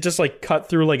out because it just like cut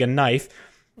through like a knife.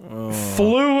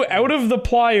 Flew out of the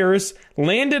pliers,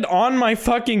 landed on my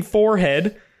fucking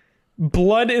forehead.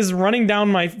 Blood is running down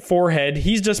my forehead.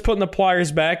 He's just putting the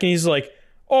pliers back and he's like,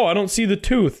 oh, I don't see the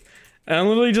tooth. And I'm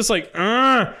literally just like,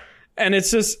 Ugh! And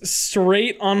it's just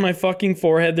straight on my fucking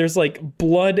forehead. There's like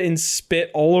blood and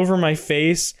spit all over my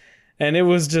face. And it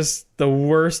was just the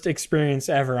worst experience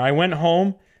ever. I went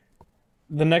home.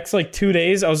 The next like 2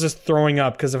 days, I was just throwing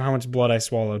up because of how much blood I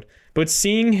swallowed. But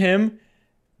seeing him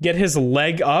get his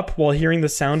leg up while hearing the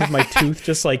sound of my tooth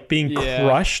just like being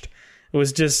crushed, it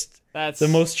was just the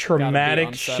most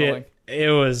traumatic shit. It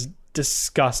was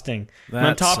disgusting. And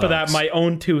on top of that, my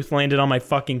own tooth landed on my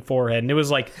fucking forehead, and it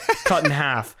was like cut in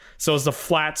half. So it was the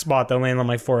flat spot that landed on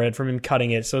my forehead from him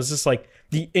cutting it. So it's just like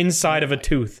the inside of a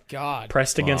tooth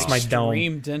pressed against my dome.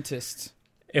 Extreme dentist.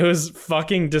 It was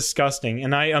fucking disgusting.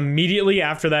 And I immediately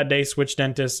after that day switched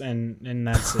dentists, and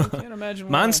that's it. Can't imagine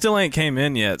why. Mine still ain't came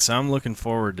in yet, so I'm looking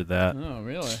forward to that. Oh,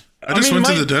 really? I just went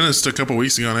to the dentist a couple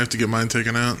weeks ago, and I have to get mine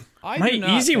taken out. My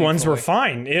easy ones were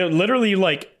fine. It literally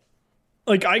like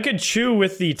I could chew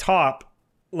with the top,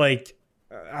 like,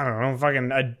 I don't know,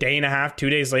 fucking a day and a half, 2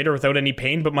 days later without any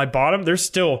pain. But my bottom, there's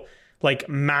still like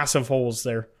massive holes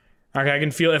there. Like, I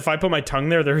can feel if I put my tongue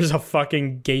there, there's a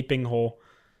fucking gaping hole.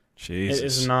 Jesus. It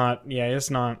is not,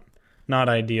 it's not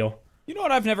ideal. You know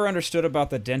what I've never understood about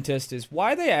the dentist is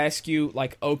why they ask you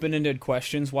like open-ended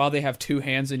questions while they have two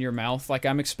hands in your mouth. Like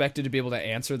I'm expected to be able to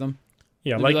answer them.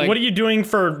 Yeah, like what are you doing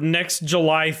for next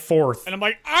July 4th? And I'm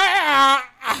like, I'm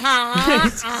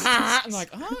like,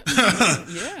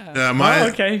 yeah. Yeah,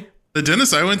 okay. The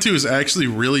dentist I went to is actually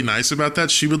really nice about that.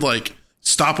 She would like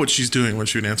stop what she's doing when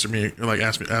she would answer me or like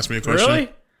ask me a question. Really?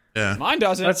 Yeah. Mine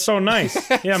doesn't. That's so nice.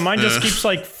 Yeah, mine just keeps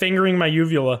like fingering my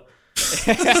uvula.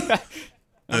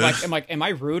 I'm like, am I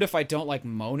rude if I don't like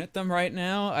moan at them right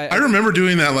now? I remember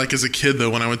doing that like as a kid though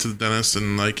when I went to the dentist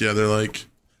and like they're like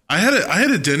I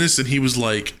had a dentist and he was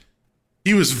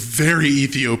very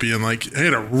Ethiopian. Like he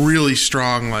had a really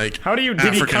strong like How did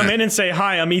he come in and say,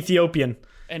 "Hi, I'm Ethiopian"?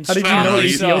 And how did you know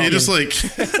Ethiopian? He just like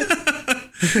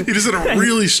he just had a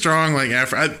really strong like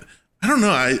I don't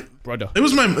know. It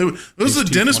was the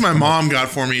dentist my mom got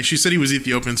for me. She said he was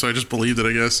Ethiopian, so I just believed it,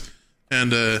 I guess.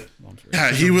 And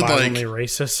yeah, he would like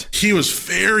racist. He was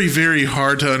very, very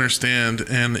hard to understand,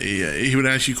 and he would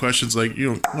ask you questions like,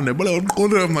 I'm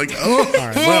like, oh, all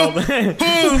right, well,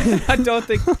 I don't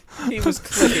think he was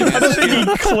clicking. I don't think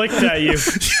he clicked at you.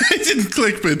 I didn't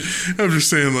click, but I'm just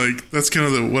saying like that's kind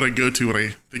of what I go to when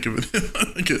I think of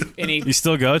it. You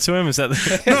still go to him? Is that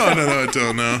No, I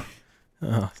don't know.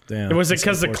 Oh, damn. Was it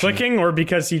because of clicking or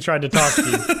because he tried to talk to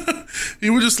you? He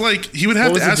would just like, he would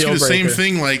have to ask you the same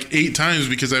thing like 8 times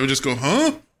because I would just go,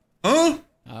 huh? Oh,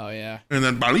 yeah. And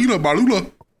then,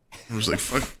 balula. I was like,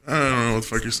 fuck, I don't know what the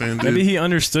fuck you're saying, dude. Maybe he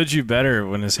understood you better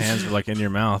when his hands were like in your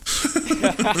mouth.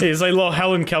 He's like a little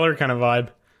Helen Keller kind of vibe.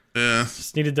 Yeah.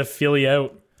 Just needed to feel you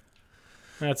out.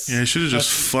 I should have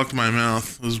just fucked my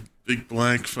mouth. Those big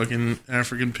black fucking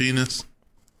African penis.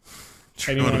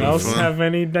 Anyone else have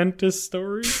any dentist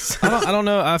stories? I don't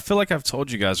know. I feel like I've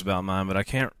told you guys about mine, but I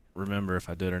can't remember if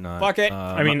I did or not. Fuck it.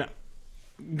 I mean,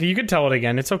 you could tell it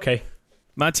again. It's okay.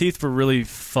 My teeth were really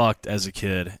fucked as a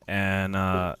kid, and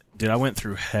dude, I went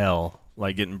through hell,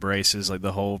 like getting braces, like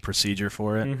the whole procedure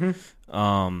for it.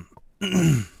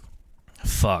 Mm-hmm.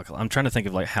 Fuck, I'm trying to think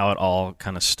of like how it all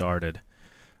kind of started.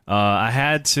 I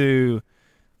had to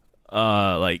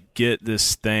like get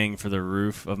this thing for the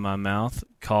roof of my mouth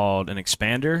called an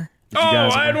expander.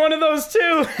 I had one of those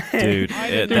too. Dude,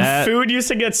 food used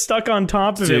to get stuck on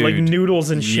top of it, like noodles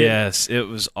and shit. Yes, it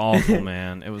was awful,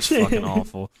 man. It was fucking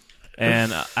awful.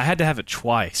 And I had to have it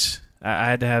twice. I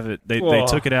had to have it. They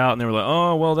took it out and they were like,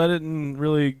 "Oh, well, that didn't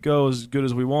really go as good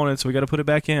as we wanted, so we got to put it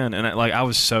back in." And I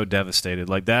was so devastated.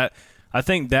 Like that, I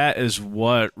think that is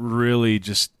what really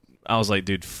just. I was like,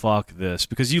 dude, fuck this,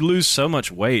 because you lose so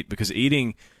much weight because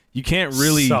eating, you can't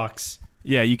really sucks.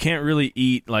 Yeah, you can't really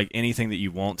eat like anything that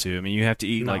you want to. I mean, you have to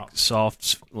eat like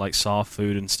soft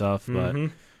food and stuff. Mm-hmm.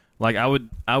 But like I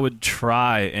would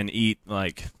try and eat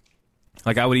like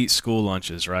I would eat school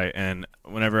lunches, right? And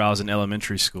whenever I was in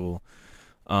elementary school,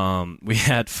 we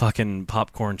had fucking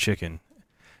popcorn chicken.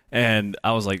 And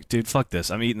I was like, dude, fuck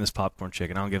this. I'm eating this popcorn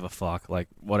chicken. I don't give a fuck. Like,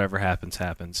 whatever happens,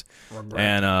 happens.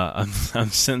 And I'm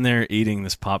sitting there eating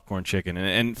this popcorn chicken.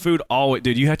 And food always...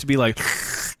 Dude, you have to be like...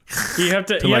 You have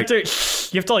to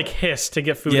like hiss to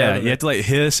get food out of it. You have to like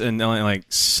hiss and like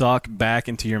suck back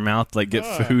into your mouth to like get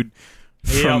food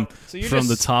from So you're from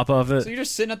the just- top of it. So you're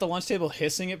just sitting at the lunch table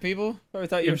hissing at people? Or I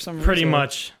thought you were some Pretty retard.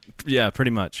 much. Yeah,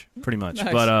 pretty much.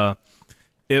 Nice. But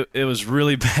it was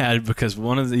really bad because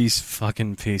one of these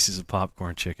fucking pieces of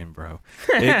popcorn chicken, bro,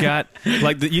 it got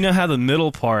like you know how the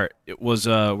middle part it was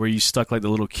where you stuck like the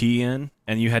little key in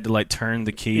and you had to like turn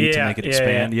the key to Yeah, make it yeah,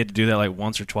 expand. yeah. You had to do that like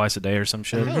once or twice a day or some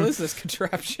shit. What the hell is this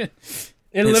contraption?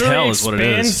 It It's literally hell is what it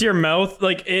expands is. your mouth.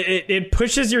 Like it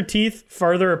pushes your teeth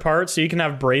farther apart so you can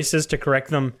have braces to correct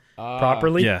them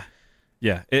properly. Yeah.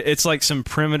 Yeah, it's like some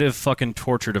primitive fucking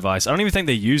torture device. I don't even think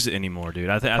they use it anymore, dude.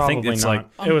 I think Probably it's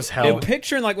not. like It was hell. I'm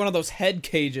picturing like one of those head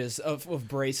cages of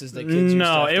braces that kids used to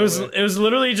No, have it to was wear. it was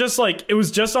literally just like it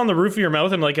was just on the roof of your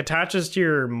mouth and like attaches to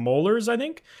your molars, I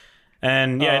think.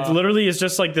 And yeah, it literally is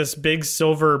just like this big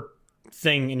silver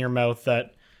thing in your mouth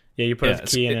that you put a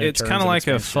key in. And it's kind of like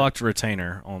a fucked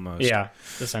retainer almost. Yeah,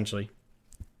 essentially.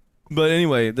 But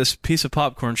anyway, this piece of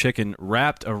popcorn chicken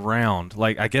wrapped around,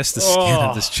 like I guess the skin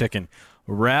of this chicken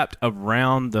wrapped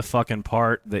around the fucking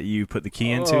part that you put the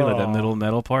key into, like that middle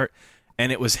metal part,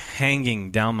 and it was hanging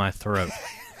down my throat.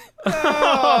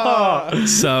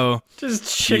 So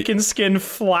Just chicken skin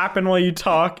flapping while you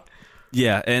talk.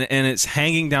 yeah, and it's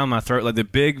hanging down my throat. Like the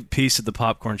big piece of the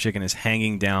popcorn chicken is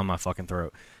hanging down my fucking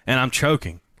throat, and I'm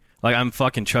choking. Like I'm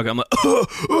fucking choking. I'm like,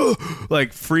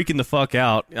 like freaking the fuck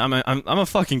out. I'm a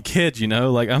fucking kid, you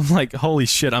know. Like I'm like, holy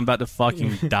shit, I'm about to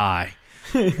fucking die,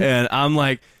 and I'm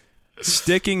like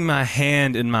sticking my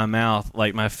hand in my mouth,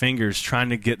 like my fingers, trying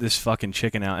to get this fucking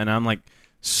chicken out, and I'm like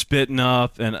spitting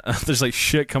up, and there's like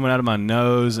shit coming out of my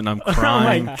nose, and I'm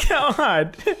crying. Oh my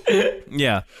god.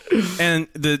 Yeah, and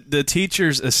the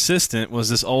teacher's assistant was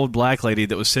this old black lady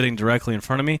that was sitting directly in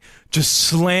front of me. Just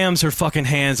slams her fucking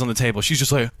hands on the table. She's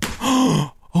just like,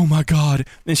 oh my god,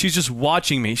 and she's just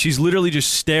watching me. She's literally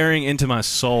just staring into my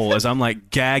soul as I'm like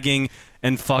gagging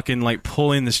and fucking like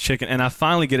pulling this chicken. And I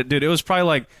finally get it, dude. It was probably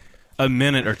like a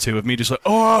minute or two of me just like,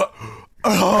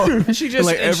 And she just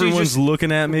like and she everyone's just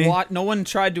looking at me. no one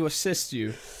tried to assist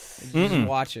you. Just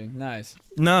watching. Nice.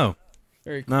 No,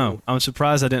 Very cool. no. I'm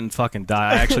surprised I didn't fucking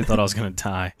die. I actually thought I was gonna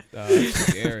die. That's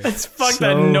scary. It's fucked So-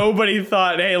 that nobody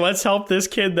thought, hey, let's help this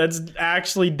kid that's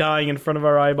actually dying in front of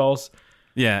our eyeballs.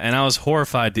 Yeah, and I was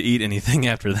horrified to eat anything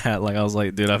after that. Like I was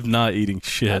like, dude, I'm not eating How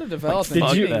shit. to develop Did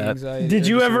an you- eating anxiety Did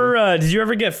you disorder.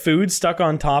 ever get food stuck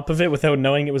on top of it without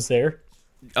knowing it was there?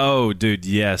 Oh, dude,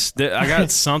 yes. I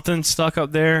got something stuck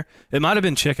up there. It might have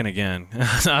been chicken again.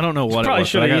 I don't know what it Probably was.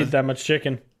 should But have I, eaten that much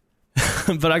chicken.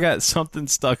 but I got something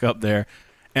stuck up there,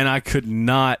 and I could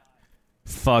not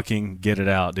fucking get it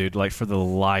out, dude. Like for the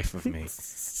life of me.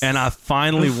 And I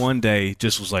finally one day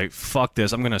just was like, "Fuck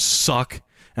this! I'm gonna suck,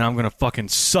 and I'm gonna fucking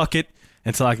suck it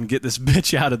until I can get this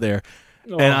bitch out of there."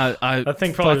 And I that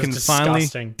thing probably was fucking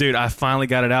disgusting. dude, I finally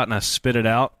got it out and I spit it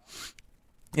out.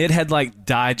 It had like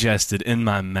digested in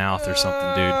my mouth or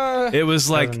something, dude. It was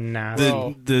like nasty.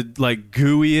 the like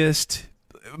gooeyest,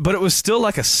 but it was still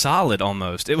like a solid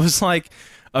almost. It was like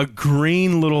a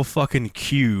green little fucking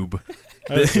cube.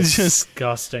 That It's just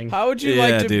disgusting. How would you Yeah,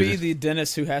 like to dude. be the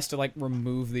dentist who has to like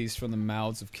remove these from the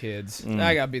mouths of kids?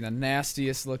 That gotta be the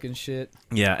nastiest looking shit.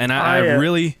 yeah, and I,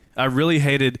 I really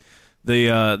hated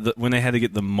the when they had to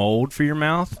get the mold for your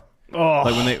mouth. Oh,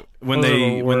 Like when those are they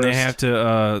the when they worst. have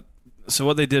to so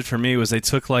what they did for me was they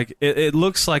took like it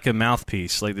looks like a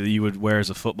mouthpiece like that you would wear as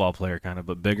a football player kind of,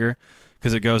 but bigger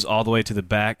because it goes all the way to the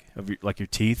back of your, like your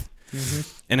teeth.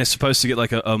 And it's supposed to get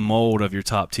like a mold of your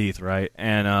top teeth, right?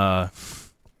 And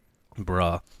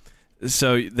bruh,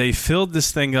 so they filled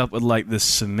this thing up with like this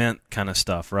cement kind of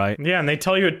stuff, right? yeah, and they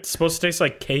tell you it's supposed to taste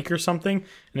like cake or something,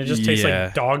 and it just tastes Yeah.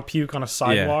 like dog puke on a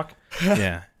sidewalk.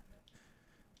 Yeah.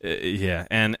 Yeah,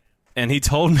 and he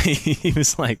told me he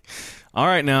was like, "All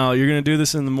right, now you're gonna do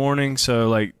this in the morning, so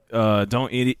like,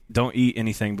 don't eat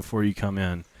anything before you come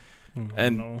in."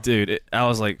 And no. dude, I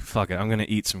was like, "Fuck it, I'm gonna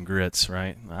eat some grits,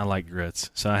 right? I like grits,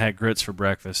 so I had grits for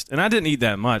breakfast, and I didn't eat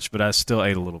that much, but I still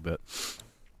ate a little bit."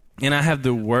 And I have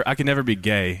the worst. I can never be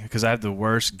gay because I have the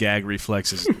worst gag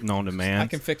reflexes known to man. I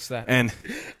can fix that. And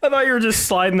I thought you were just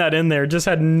sliding that in there. It just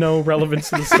had no relevance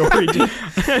to the story.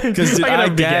 because I gotta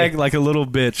be gag gay. like a little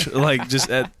bitch, like just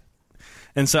at.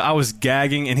 And so I was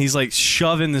gagging, and he's like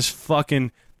shoving this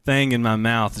fucking thing in my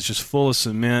mouth. It's just full of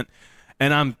cement,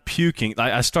 and I'm puking.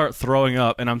 I start throwing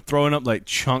up, and I'm throwing up like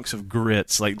chunks of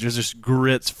grits. Like there's just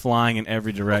grits flying in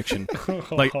every direction.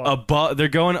 Like above, they're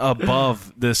going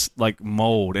above this like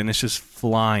mold, and it's just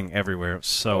flying everywhere. It's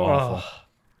so awful.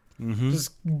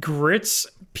 Just grits,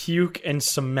 puke, and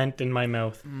cement in my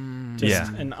mouth.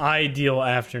 Just Yeah. an ideal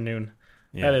afternoon.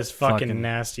 Yeah, That is fucking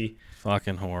nasty.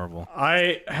 fucking horrible.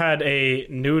 I had a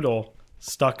noodle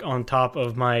stuck on top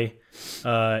of my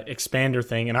expander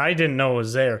thing, and I didn't know it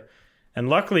was there. And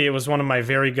luckily, it was one of my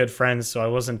very good friends, so I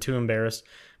wasn't too embarrassed.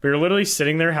 We were literally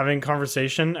sitting there having a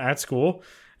conversation at school,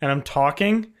 and I'm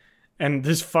talking, and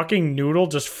this fucking noodle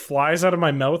just flies out of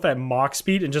my mouth at Mach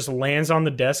speed and just lands on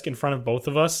the desk in front of both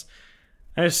of us.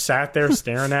 I just sat there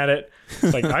staring at it.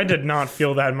 Like, I did not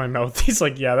feel that in my mouth. He's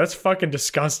like, yeah, that's fucking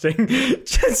disgusting.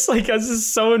 Just like, I was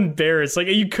just so embarrassed. Like,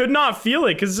 you could not feel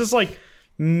it because it's just like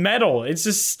metal. It's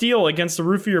just steel against the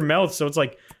roof of your mouth. So it's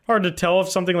like hard to tell if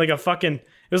something like a fucking, it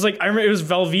was like, I remember it was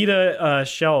Velveeta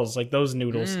shells, like those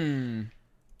noodles.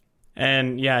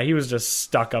 And yeah, he was just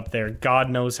stuck up there. God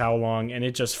knows how long. And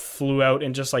it just flew out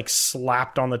and just like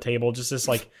slapped on the table. Just this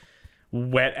like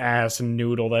wet ass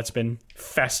noodle that's been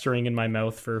festering in my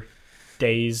mouth for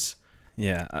days.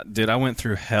 Yeah, dude, I went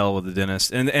through hell with the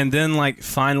dentist, and then like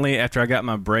finally after I got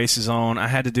my braces on, I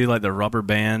had to do like the rubber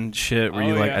band shit where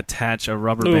you like attach a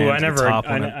rubber band to the top.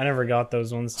 I never got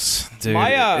those ones, dude.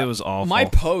 It was awful. My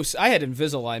posts, I had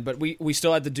Invisalign, but we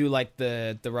still had to do like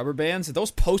the rubber bands.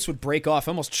 Those posts would break off.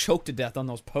 I almost choked to death on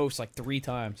those posts like 3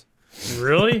 times.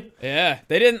 Really? Yeah,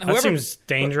 they didn't. That seems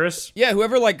dangerous. Yeah,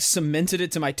 whoever like cemented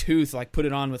it to my tooth, like put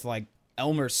it on with like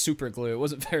Elmer's super glue. It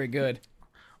wasn't very good.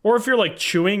 Or if you're like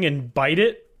chewing and bite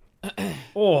it,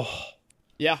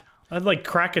 yeah, I'd like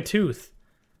crack a tooth.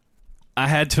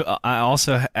 I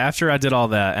also, after I did all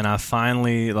that, and I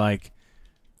finally like,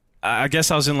 I guess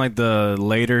I was in like the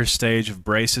later stage of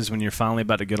braces when you're finally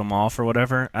about to get them off or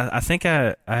whatever. I think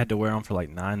I had to wear them for like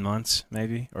 9 months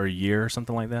maybe, or a year or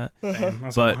something like that. Damn,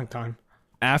 that's but a long time.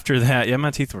 After that, yeah,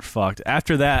 my teeth were fucked.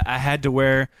 After that, I had to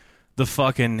wear the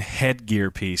fucking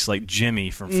headgear piece, like Jimmy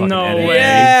from fucking Eddie.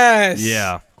 Yes!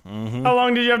 Yeah. How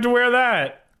long did you have to wear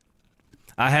that?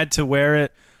 I had to wear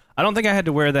it. I don't think I had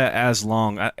to wear that as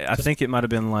long. I think it might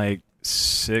have been like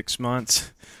 6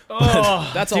 months. Oh,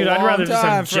 that's dude, a long I'd rather just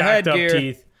time have for jacked up headgear.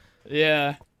 teeth.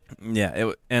 Yeah.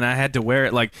 Yeah, and I had to wear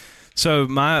it like. So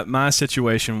my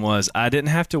situation was I didn't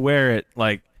have to wear it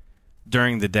like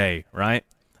during the day, right?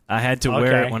 I had to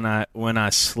wear it when I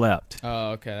slept.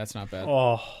 Oh, okay, that's not bad.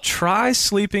 Oh, Try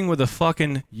sleeping with a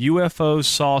fucking UFO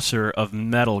saucer of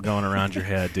metal going around your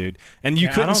head, dude. And you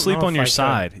couldn't sleep on your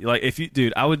side. Like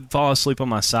dude, I would fall asleep on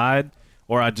my side,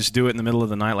 or I'd just do it in the middle of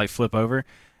the night, like flip over.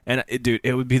 And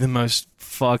it would be the most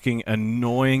fucking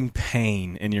annoying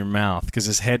pain in your mouth because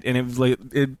his head, and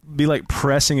it'd be like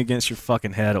pressing against your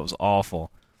fucking head. It was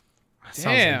awful.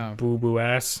 sounds like boo boo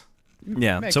ass.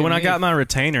 Yeah. So when I got my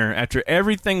retainer, after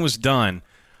everything was done,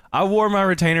 I wore my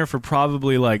retainer for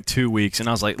probably like 2 weeks, and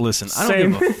I was like, listen, I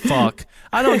don't give a fuck.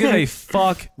 I don't give a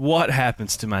fuck what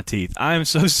happens to my teeth. I am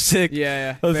so sick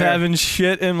of having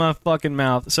shit in my fucking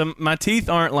mouth. So my teeth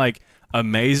aren't like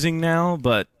amazing now,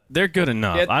 but they're good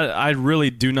enough. Yeah. I really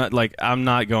do not, like, I'm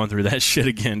not going through that shit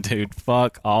again, dude.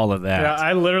 Fuck all of that. Yeah,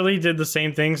 I literally did the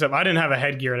same thing, except I didn't have a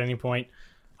headgear at any point.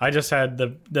 I just had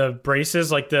the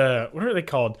braces, like what are they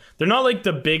called? They're not like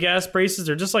the big ass braces.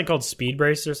 They're just like called speed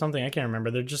braces or something. I can't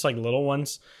remember. They're just like little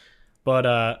ones. But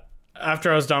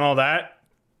after I was done all that,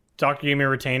 doctor gave me a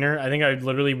retainer. I think I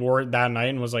literally wore it that night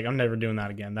and was like, I'm never doing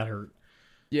that again. That hurt.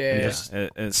 Yeah.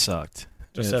 It sucked.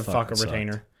 Just said fuck a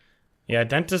retainer. Yeah,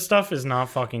 dentist stuff is not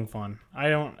fucking fun.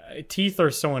 Teeth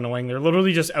are so annoying. They're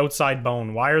literally just outside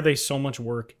bone. Why are they so much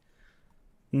work?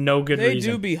 No good reason. They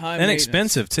do be high and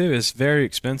expensive too. It's very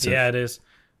expensive. Yeah, it is.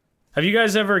 Have you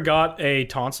guys ever got a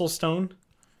tonsil stone?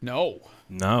 No.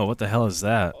 No, what the hell is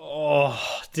that? Oh,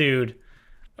 dude.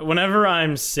 Whenever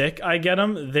I'm sick, I get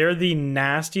them. They're the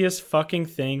nastiest fucking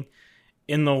thing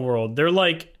in the world. They're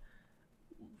like,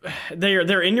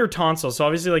 they're in your tonsils. So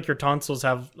obviously, like, your tonsils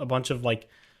have a bunch of like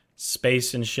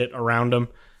space and shit around them.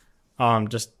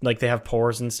 Just like they have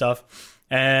pores and stuff.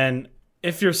 And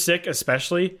if you're sick,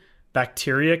 especially,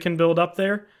 bacteria can build up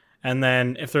there. And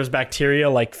then if there's bacteria,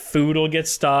 like, food will get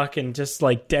stuck and just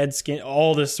like dead skin,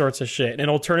 all this sorts of shit. And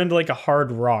it'll turn into like a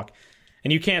hard rock.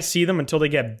 And you can't see them until they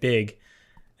get big.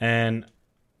 And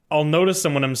I'll notice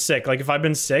them when I'm sick. Like, if I've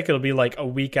been sick, it'll be like a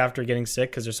week after getting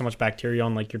sick because there's so much bacteria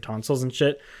on like your tonsils and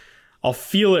shit. I'll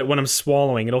feel it when I'm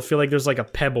swallowing. It'll feel like there's like a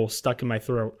pebble stuck in my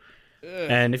throat. Ugh.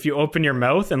 And if you open your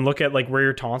mouth and look at like where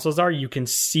your tonsils are, you can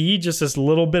see just this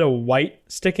little bit of white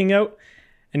sticking out.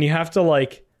 And you have to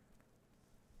like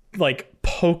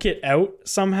poke it out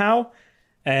somehow.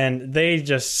 And they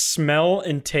just smell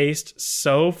and taste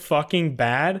so fucking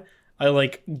bad. I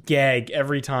like gag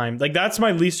every time. Like, that's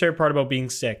my least favorite part about being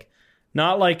sick.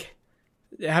 Not like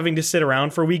having to sit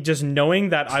around for a week, just knowing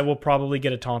that I will probably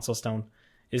get a tonsil stone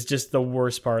is just the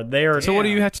worst part. So what do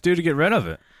you have to do to get rid of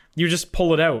it? You just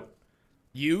pull it out.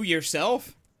 You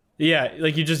yourself? Yeah,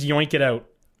 like you just yoink it out.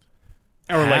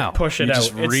 or How? like push it you out.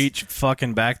 Just reach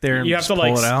fucking back there and You have just to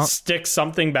like pull it out. stick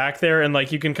something back there, and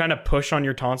like you can kind of push on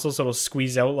your tonsils so it'll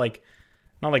squeeze out, like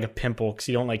not like a pimple because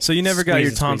you don't like. So you never got squeeze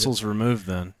your it, squeeze it. tonsils removed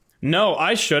then? No,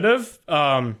 I should have.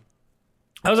 I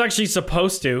was actually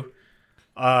supposed to.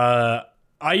 I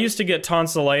used to get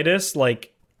tonsillitis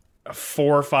like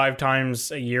 4 or 5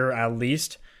 times a year at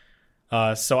least.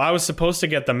 So I was supposed to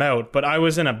get them out, but I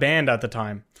was in a band at the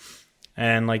time.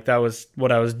 And like that was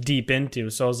what I was deep into.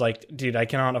 So I was like, dude, I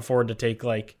cannot afford to take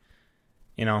like,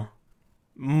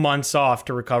 months off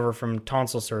to recover from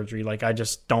tonsil surgery. Like I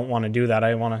just don't want to do that.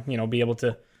 I want to, be able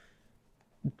to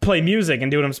play music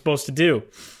and do what I'm supposed to do.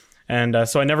 And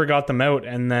so I never got them out.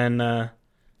 And then,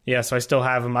 so I still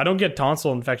have them. I don't get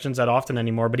tonsil infections that often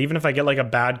anymore. But even if I get like a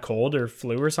bad cold or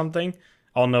flu or something,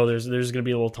 I'll know there's going to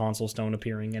be a little tonsil stone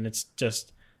appearing. And it's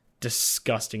just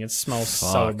disgusting. It smells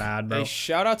so bad, bro. Hey,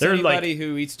 shout out to anybody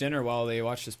who eats dinner while they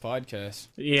watch this podcast.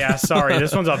 Yeah, sorry.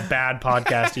 This one's a bad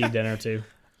podcast to eat dinner to.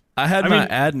 I had my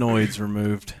adenoids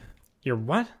removed. Your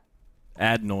what?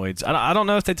 Adenoids. I don't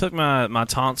know if they took my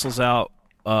tonsils out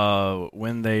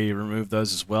when they removed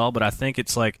those as well, but I think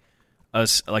it's like a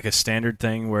standard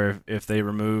thing where if they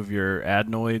remove your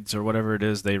adenoids or whatever it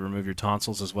is, they remove your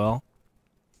tonsils as well.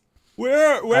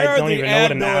 Where are the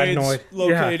adenoids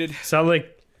located? Yeah. So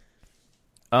like,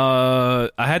 I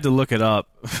had to look it up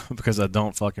because I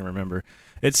don't fucking remember.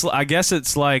 I guess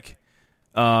it's like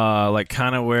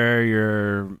kind of where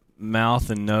your mouth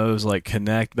and nose like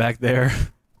connect back there.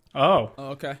 Oh,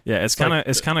 okay. Yeah, it's kind of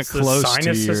close the sinus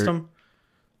to your system.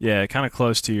 Yeah, kind of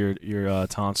close to your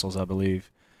tonsils, I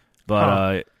believe.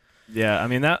 But yeah, I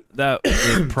mean that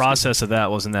the process of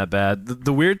that wasn't that bad.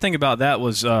 The weird thing about that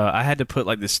was I had to put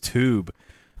like this tube,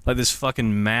 like this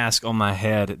fucking mask on my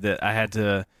head that I had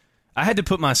to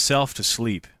put myself to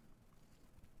sleep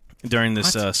during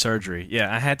this surgery.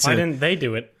 Yeah, I had to. Why didn't they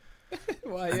do it?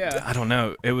 Well, yeah. I don't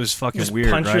know. It was fucking Just weird.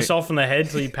 punch right? yourself in the head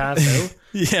till you pass out.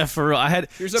 Yeah, for real. I had.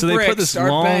 Here's a so brick. They put this Start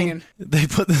long. banging. They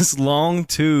put this long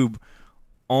tube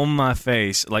on my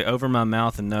face, like over my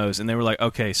mouth and nose, and they were like,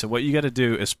 "Okay, so what you got to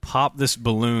do is pop this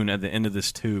balloon at the end of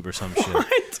this tube or some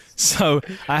shit." So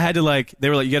I had to they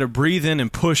were like, "You got to breathe in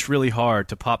and push really hard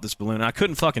to pop this balloon." And I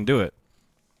couldn't fucking do it.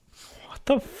 What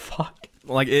the fuck?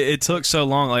 Like it took so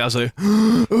long. Like I was like,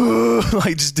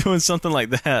 like just doing something like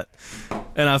that,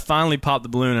 and I finally popped the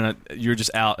balloon, and you're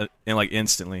just out in like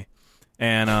instantly.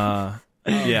 And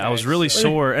yeah, I was really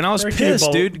sore, and I was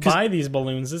pissed, dude. Buy these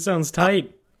balloons. This sounds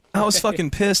tight. I was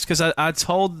fucking pissed because I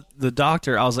told the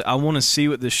doctor, I was like, I want to see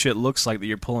what this shit looks like that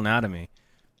you're pulling out of me,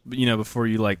 before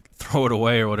you like throw it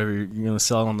away or whatever you're gonna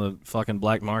sell on the fucking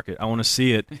black market. I want to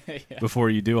see it before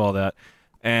you do all that,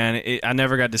 and I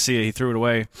never got to see it. He threw it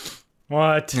away.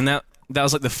 What? And that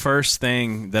was like the first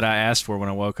thing that I asked for when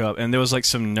I woke up. And there was like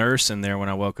some nurse in there when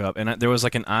I woke up, and there was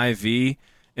like an IV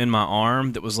in my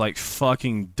arm that was like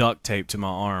fucking duct taped to my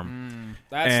arm.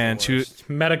 That's the worst.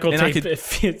 Medical tape.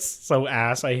 It's so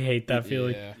ass. I hate that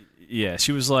feeling. Yeah,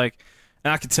 she was like,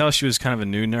 and I could tell she was kind of a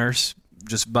new nurse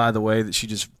just by the way that she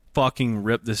just fucking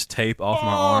ripped this tape off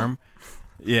my arm.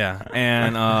 Yeah,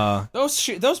 and those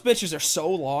bitches are so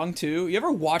long too. You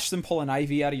ever watch them pull an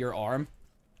IV out of your arm?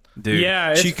 dude,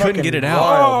 Yeah, she it's couldn't get it fucking out.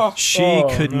 wild. She Oh,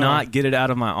 could no. not get it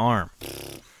out of my arm.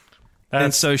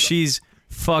 And so she's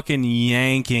fucking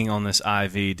yanking on this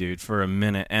IV, dude, for a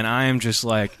minute, and I am just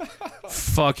like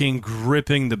fucking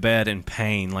gripping the bed in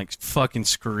pain, like fucking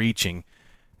screeching.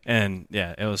 And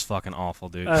yeah, it was fucking awful,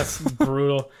 dude. That's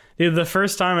brutal. Dude, the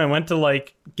first time I went to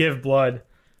like give blood,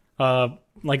 me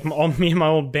and my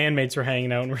old bandmates were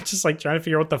hanging out and we're just like trying to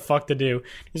figure out what the fuck to do.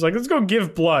 He's like, let's go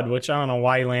give blood, which I don't know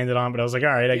why he landed on, but I was like, all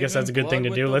right, I guess that's a good thing to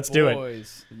do. Let's do it.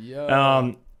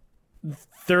 Yo.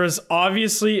 There was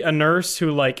obviously a nurse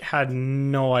who like had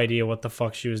no idea what the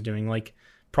fuck she was doing, like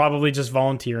probably just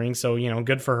volunteering, so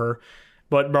good for her.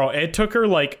 But bro, it took her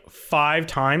like 5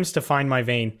 times to find my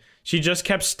vein. She just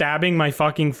kept stabbing my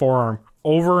fucking forearm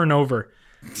over and over.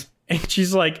 And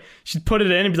she'd put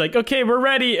it in and be like, okay, we're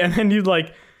ready. And then you'd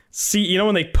like see,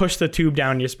 when they push the tube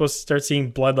down, you're supposed to start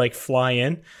seeing blood like fly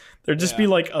in. There'd just be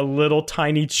like a little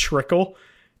tiny trickle.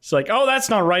 It's like, oh, that's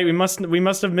not right. We must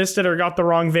have missed it or got the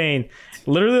wrong vein.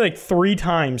 Literally like 3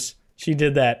 times she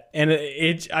did that. And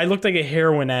I looked like a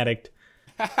heroin addict.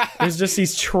 There's just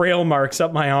these trail marks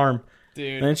up my arm.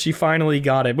 Dude. And then she finally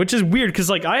got it, which is weird because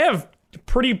like I have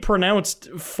pretty pronounced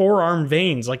forearm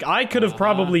veins. Like I could have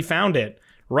probably found it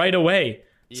right away.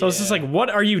 So it's just like, what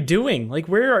are you doing? Like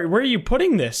where are you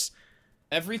putting this?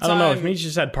 Every I time, don't know. Maybe she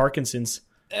just had Parkinson's.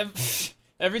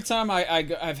 Every time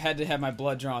I've had to have my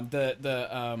blood drawn,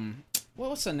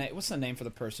 what's the name for the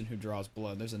person who draws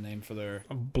blood? There's a name for their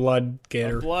Blood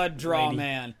getter. blood draw lady.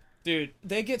 man. Dude,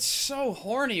 they get so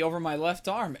horny over my left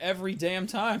arm every damn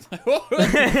time. Look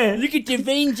at the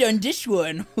veins on this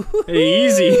one.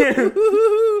 Easy.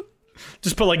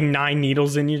 Just put like 9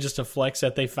 needles in you just to flex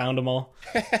that they found them all.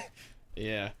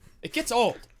 Yeah. It gets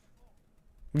old.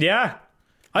 Yeah.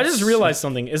 I just realized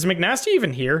something. Is McNasty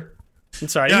even here? I'm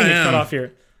sorry, I didn't mean to cut off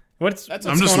here. What's I'm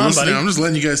going just on, listening. buddy? I'm just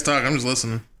letting you guys talk. I'm just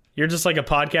listening. You're just like a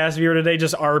podcast viewer today,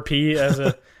 just RP as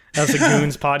a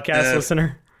Goons podcast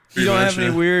listener. You don't have Pretty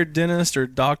any much, weird dentist or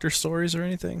doctor stories or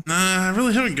anything? Nah, I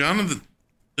really haven't gone to the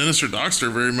dentist or doctor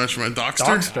very much. My doctor?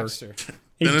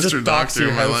 He Dentist just or docks doctor your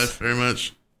in my house. life very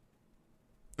much.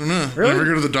 I don't know. Really? Whenever I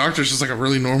go to the doctor, it's just like a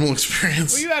really normal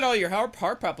experience. Well, you had all your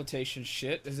heart palpitation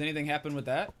shit. Does anything happen with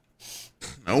that?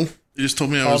 No. He just told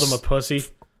me I Called him a was pussy.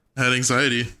 had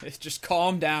anxiety. It's just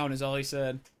calm down is all he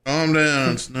said. Calm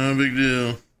down. It's no big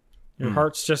deal. Your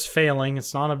heart's just failing.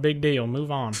 It's not a big deal.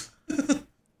 Move on.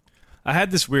 I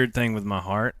had this weird thing with my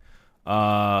heart.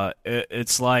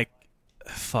 It's like,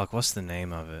 fuck, what's the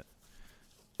name of it?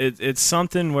 It's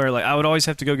something where like I would always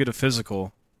have to go get a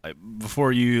physical. Like,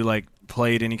 before you like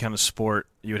played any kind of sport,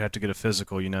 you would have to get a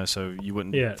physical, you know, so you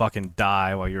wouldn't fucking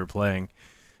die while you were playing.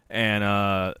 And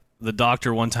the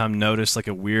doctor one time noticed like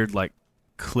a weird like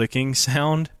clicking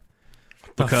sound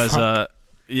because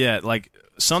like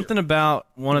something about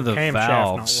one of the Camshaft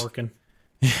valves. not working.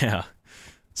 Yeah.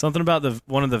 Something about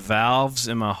one of the valves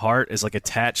in my heart is like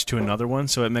attached to another one,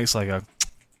 so it makes like a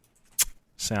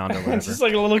sound or It's whatever. just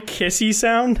like a little kissy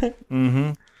sound.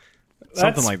 Mm-hmm.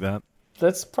 Something like that.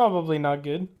 That's probably not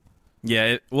good.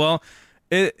 Yeah.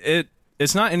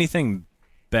 It's not anything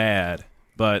bad,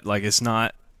 but like it's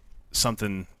not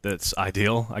something that's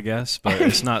ideal, I guess. But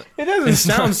it's not. It doesn't it's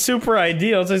sound not- super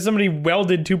ideal. It's like somebody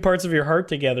welded 2 parts of your heart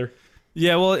together.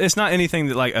 Yeah. Well, it's not anything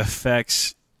that like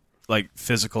affects like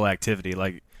physical activity.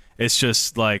 Like it's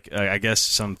just like I guess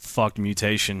some fucked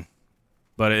mutation,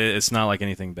 but it's not like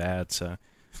anything bad. So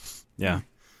yeah,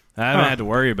 I haven't had to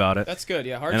worry about it. That's good.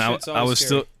 Yeah, heart And shit's always I was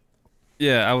scary.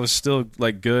 I was still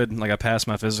like good. Like I passed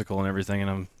my physical and everything, and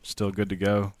I'm still good to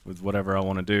go with whatever I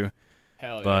want to do.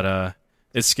 Hell yeah. But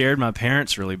it scared my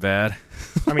parents really bad,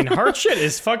 I mean, heart shit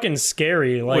is fucking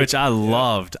scary. Like, which I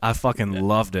loved. I fucking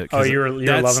loved it. 'cause you're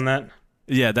that's- loving that?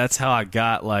 Yeah, that's how I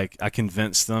got. Like I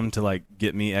convinced them to like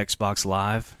get me Xbox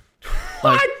Live.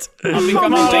 Like, What? I'm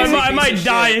becoming Mom, a lazy I piece might of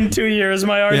die shit. in 2 years.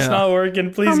 My heart's Yeah. not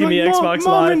working. Please give me Xbox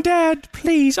Mom Live. and Dad,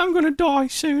 please, I'm gonna die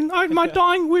soon. My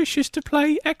dying wish is to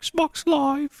play Xbox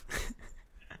Live.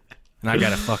 And I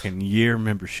got a fucking year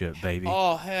membership, baby.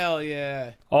 Oh, hell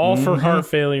yeah. All for heart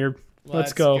failure.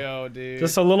 Let's go. Dude.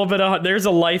 Just a little bit of. There's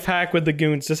a life hack with the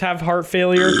Goons. Just have heart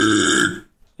failure,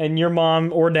 and your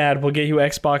mom or dad will get you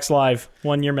Xbox Live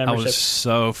 1 year I membership. was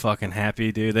so fucking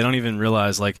happy, dude. They don't even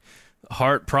realize like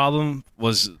heart problem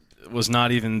was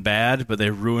not even bad, but they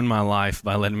ruined my life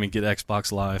by letting me get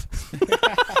Xbox Live.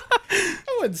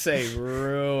 I wouldn't say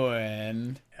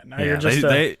ruined. Now you're just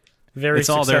they very it's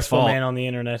all their successful fault. man on the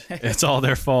internet. it's all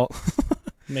their fault.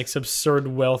 Makes absurd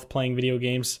wealth playing video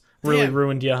games. Really Damn.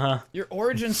 ruined you, huh? Your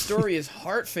origin story is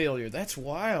heart failure. That's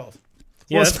wild.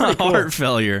 Yeah, Well, that's it's not pretty cool. heart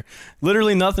failure.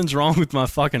 Literally nothing's wrong with my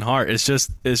fucking heart. It's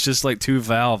just like 2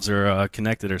 valves are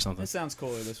connected or something. That sounds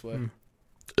cooler this way.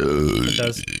 It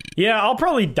does. Yeah, I'll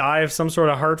probably die of some sort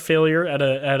of heart failure at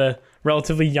a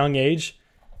relatively young age.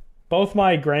 Both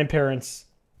my grandparents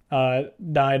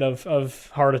died of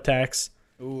heart attacks,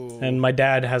 Ooh. and my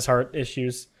dad has heart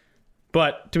issues.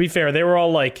 But to be fair, they were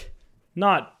all like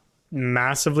not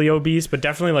massively obese, but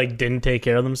definitely like didn't take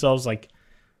care of themselves. Like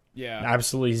Yeah.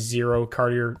 absolutely zero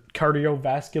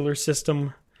cardiovascular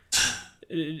system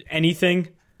anything.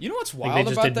 You know what's they wild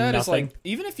just about did that is nothing. like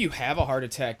even if you have a heart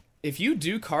attack, if you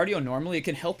do cardio normally, it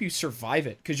can help you survive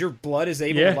it because your blood is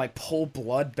able Yeah. to like pull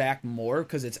blood back more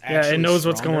because it's Yeah, actually it knows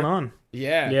what's stronger. going on.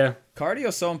 Yeah. Yeah.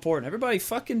 Cardio's so important. Everybody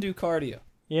fucking do cardio.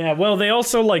 Yeah, well, they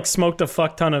also like smoked a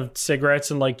fuck ton of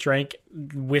cigarettes and like drank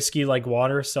whiskey like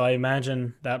water, so I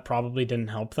imagine that probably didn't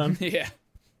help them. Yeah.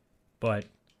 But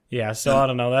yeah, so I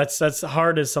don't know. That's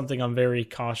heart is something I'm very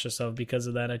cautious of because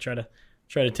of that. I try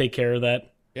to take care of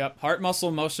that. Yep. Heart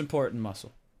muscle, most important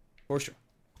muscle. For sure.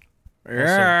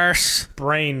 Yes.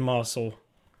 Brain muscle.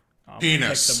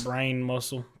 Penis. Protect the brain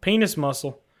muscle. Penis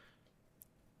muscle.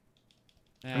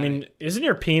 Yeah. I mean, isn't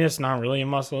your penis not really a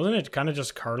muscle? Isn't it kind of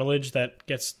just cartilage that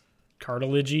gets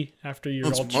cartilagey after you're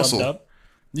It's all chubbed muscle. up?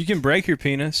 You can break your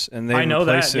penis, and they I know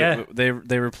replace that, yeah. it.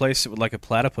 They replace it with like a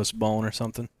platypus bone or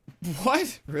something.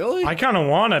 what? Really? I kind of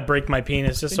want to break my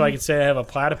penis just so I could say I have a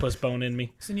platypus bone in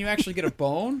me. Then you actually get a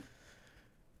bone?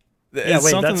 It's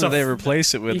wait, something that's that a they f-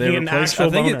 replace it with. you They can get an replace. actual I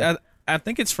think boner. I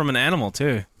think it's from an animal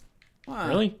too. Wow.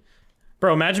 Really?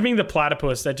 Bro, imagine being the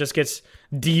platypus that just gets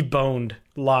deboned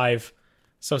live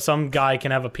so some guy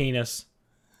can have a penis.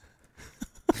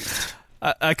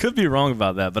 I could be wrong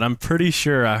about that, but I'm pretty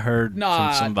sure I heard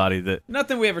Nah. from somebody that...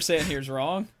 Nothing we ever say in here is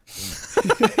wrong.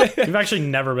 You've actually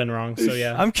never been wrong, so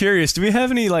yeah. I'm curious, do we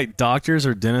have any like doctors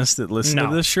or dentists that listen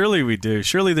No. to this? Surely we do.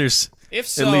 Surely there's If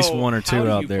so, at least one or two how do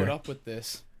out you there. put up with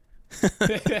this?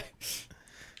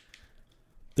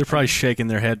 They're probably shaking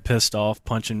their head pissed off,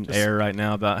 punching air right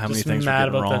now about how many Just things we're mad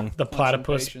getting about wrong. the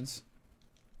platypus Patience.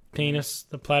 penis.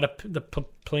 The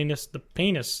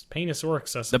penis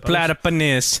works, I The suppose.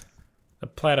 platypus. The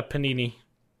platypanini.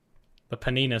 The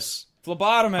paninus.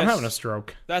 Phlebotomist. I'm having a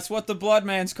stroke. That's what the blood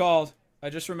man's called. I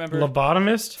just remembered.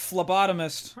 Lobotomist?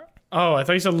 Phlebotomist. Oh, I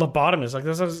thought you said lobotomist. Like,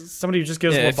 that's somebody who just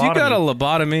gives Yeah, lobotomy. if you got a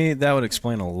lobotomy, that would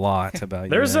explain a lot about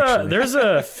There's you. a actually. there's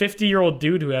a 50-year-old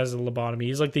dude who has a lobotomy.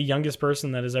 He's like the youngest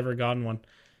person that has ever gotten one.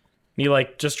 He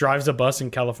like just drives a bus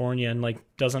in California and like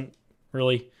doesn't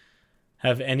really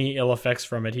have any ill effects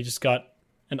from it. He just got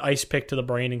an ice pick to the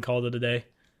brain and called it a day.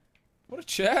 What a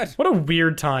Chad. What a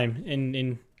weird time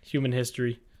in human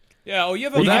history. Yeah. Oh, you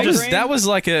have a Well, migraine. that was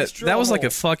like a Let's drill a hole.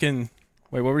 fucking.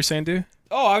 Wait, what were we saying, dude?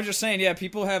 Oh, I was just saying. Yeah,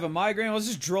 people have a migraine. Let's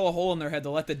just drill a hole in their head to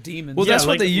let the demons. Well, Yeah, that's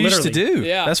what like, they used to literally. do.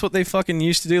 Yeah. That's what they fucking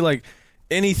used to do. Like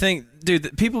anything,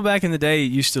 dude. People back in the day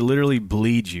used to literally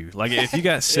bleed you. Like if you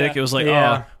got sick, Yeah. it was like,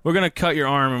 Yeah. oh, we're gonna cut your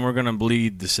arm and we're gonna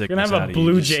bleed the You're sickness gonna have out a of you.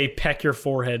 blue Just- jay peck your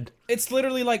forehead. It's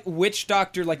literally like witch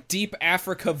doctor, like deep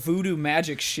Africa voodoo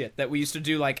magic shit that we used to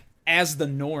do, like as the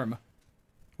norm.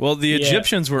 Well, the Yeah.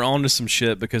 Egyptians were onto some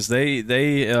shit because they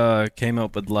came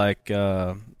up with like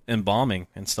embalming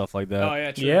and stuff like that. Oh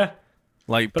yeah, true. Yeah.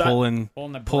 Like But pulling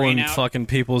Pulling the brain out. fucking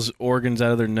people's organs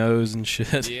out of their nose and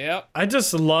shit. Yep. I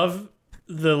just love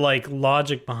the like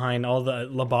logic behind all the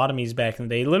lobotomies back in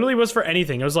the day. It literally was for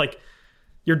anything. It was like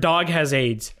your dog has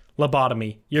AIDS,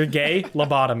 lobotomy. You're gay,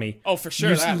 lobotomy. Oh, for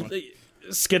sure. You That one.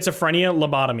 schizophrenia,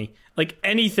 lobotomy. Like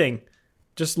anything,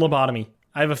 just lobotomy.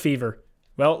 I have a fever.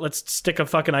 Well, let's stick a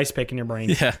fucking ice pick in your brain.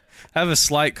 Yeah, I have a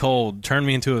slight cold. Turn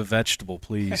me into a vegetable,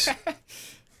 please.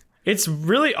 It's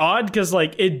really odd because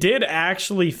like it did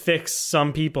actually fix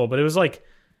some people, but it was like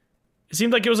it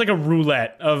seemed like it was like a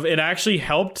roulette of it actually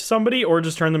helped somebody or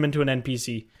just turned them into an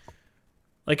NPC.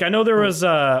 Like I know there was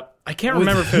I can't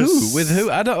remember if it was With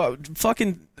who? I don't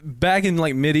fucking back in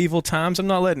like medieval times. I'm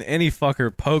not letting any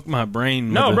fucker poke my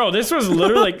brain. No, with bro, this was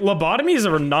literally like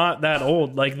lobotomies are not that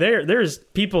old. Like there's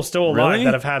people still alive Really?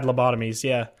 that have had lobotomies.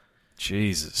 Yeah.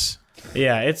 Jesus.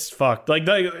 Yeah, it's fucked. Like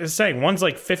I was saying, one's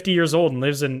like 50 years old and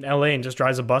lives in LA and just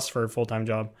drives a bus for a full-time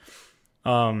job.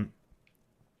 Yeah,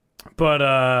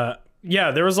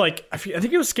 there was like I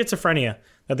think it was schizophrenia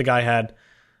that the guy had.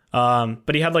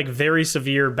 But he had like very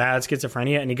severe bad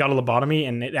schizophrenia and he got a lobotomy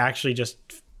and it actually just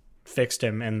fixed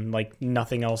him and like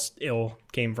nothing else ill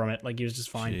came from it. Like he was just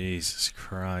fine. Jesus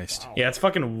Christ. Yeah, it's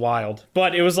fucking wild.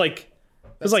 But it was like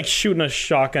shooting a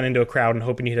shotgun into a crowd and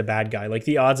hoping you hit a bad guy. Like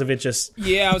the odds of it just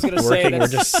Yeah, I was gonna say working were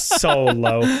that's, just so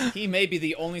low. he may be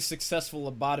the only successful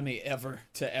lobotomy ever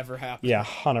to ever happen. Yeah,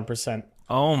 100%.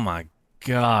 Oh my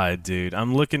God, dude.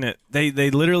 I'm looking at they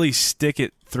literally stick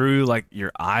it through like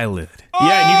your eyelid.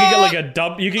 Yeah, and you could get like a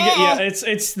dub. You could get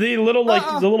it's the little like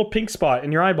the little pink spot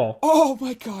in your eyeball. Oh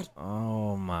my god,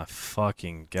 Oh my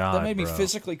fucking God. that made me bro.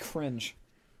 physically cringe.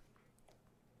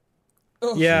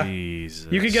 Yeah,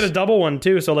 Jesus. you could get a double one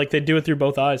too. So like they do it through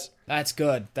both eyes. That's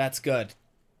good. That's good.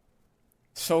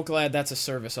 So glad that's a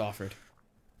service offered.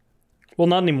 Well,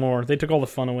 not anymore. They took all the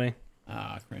fun away.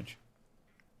 Ah, cringe.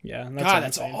 Yeah, and God, all I'm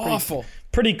that's saying. awful.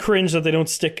 Pretty cringe that they don't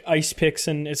stick ice picks,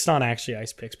 and it's not actually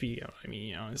ice picks. But you know, what I mean,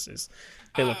 you know,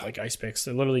 they look like ice picks.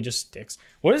 They're literally just sticks.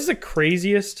 What is the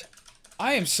craziest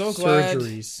I am so glad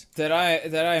surgeries? that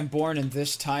I am born in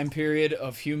this time period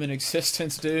of human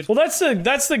existence, dude. Well, that's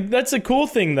the cool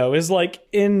thing though. Is like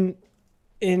in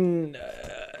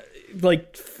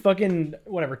like fucking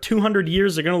whatever 200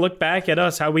 years, they're gonna look back at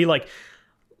us how we like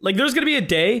there's gonna be a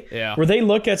day Yeah. where they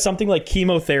look at something like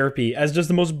chemotherapy as just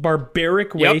the most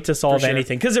barbaric way Yep, to solve for sure.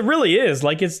 anything, because it really is.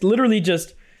 Like it's literally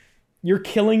just you're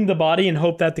killing the body and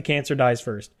hope that the cancer dies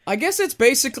first. I guess it's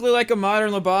basically like a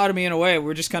modern lobotomy in a way.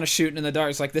 We're just kind of shooting in the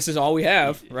dark. It's like this is all we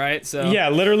have, right? So Yeah,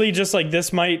 literally just like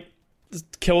this might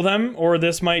kill them or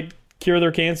this might cure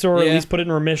their cancer or Yeah. at least put it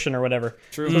in remission or whatever.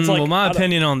 True. So it's like, well, my I don't-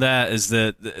 opinion on that is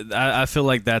that I feel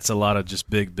like that's a lot of just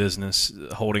big business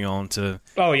holding on to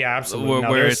Oh yeah, absolutely. where, No,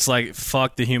 where there's- it's like,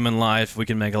 fuck the human life. We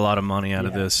can make a lot of money out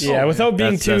of this. Yeah, without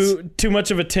being That's- too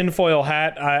much of a tinfoil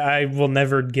hat, I will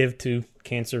never give to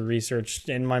cancer research.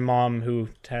 And my mom, who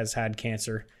has had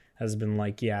cancer, has been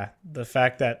like, yeah, the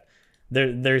fact that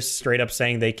they're straight up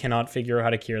saying they cannot figure out how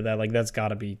to cure that, like that's got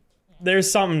to be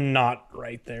there's something not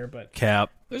right there, but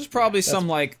Cap. There's probably some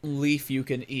like leaf you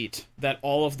can eat that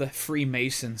all of the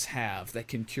Freemasons have that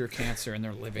can cure cancer and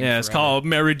they're living. Yeah, it's forever. called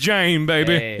Mary Jane,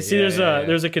 baby. Hey, see,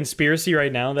 there's a conspiracy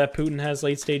right now that Putin has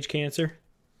late stage cancer.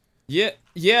 yeah.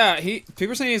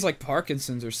 People are saying he's like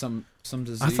Parkinson's or some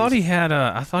disease. I thought he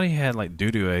had like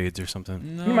doo-doo AIDS or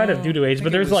something. No, He might have doo-doo AIDS,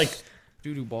 but there's like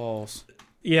doo-doo balls.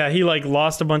 yeah, he like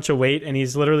lost a bunch of weight, and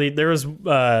he's literally there was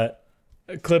a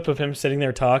clip of him sitting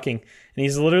there talking, and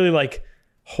he's literally like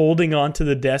holding onto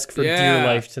the desk for dear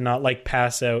life to not like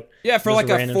pass out. Yeah, for Just like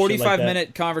a random shit like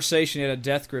 45-minute conversation, he had a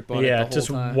death grip on it the whole just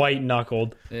time. white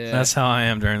knuckled. Yeah. That's how I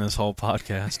am during this whole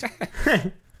podcast.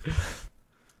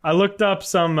 I looked up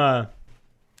some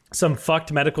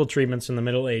fucked medical treatments from the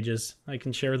Middle Ages. I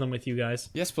can share them with you guys.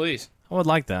 Yes, please. I would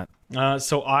like that.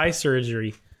 So eye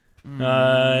surgery.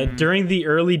 During the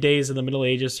early days of the Middle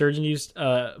Ages, surgeons used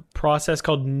a process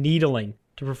called needling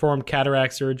to perform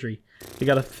cataract surgery. They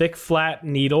got a thick, flat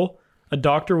needle. A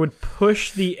doctor would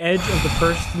push the edge of the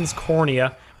person's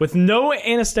cornea with no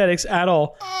anesthetics at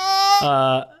all.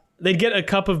 They'd get a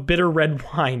cup of bitter red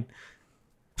wine.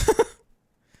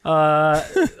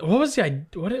 What was the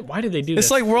idea? Why did they do this?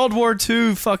 It's like World War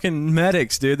II fucking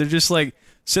medics, dude. They're just like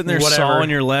sitting there Whatever. sawing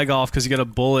your leg off because you got a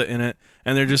bullet in it,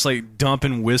 and they're just like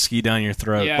dumping whiskey down your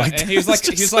throat. Yeah, like, and he was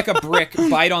like a brick.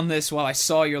 Bite on this while I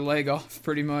saw your leg off,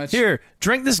 pretty much. Here,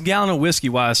 drink this gallon of whiskey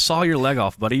while I saw your leg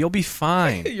off, buddy. You'll be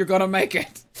fine. You're gonna make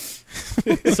it.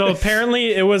 So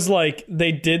apparently it was like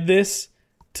they did this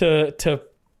to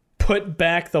put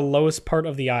back the lowest part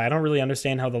of the eye. I don't really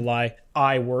understand how the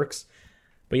eye works.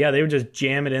 But yeah, they would just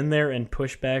jam it in there and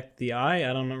push back the eye.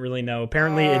 I don't really know.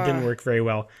 Apparently it didn't work very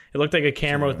well. It looked like a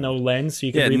camera with no lens, so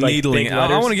you could read like needling. big I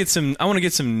letters. want to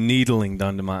get some needling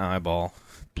done to my eyeball.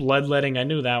 Bloodletting, I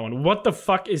knew that one. What the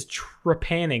fuck is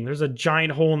trepanning? There's a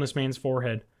giant hole in this man's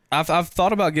forehead. I've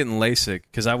thought about getting LASIK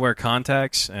because I wear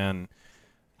contacts, and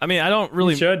I mean I don't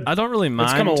really mind.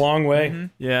 It's come a long way.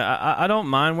 Yeah, I don't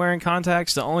mind wearing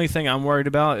contacts. The only thing I'm worried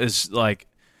about is like,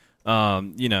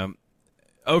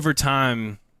 over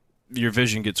time your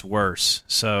vision gets worse.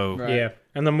 So Right. Yeah.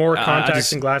 And the more contacts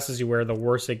just- and glasses you wear, the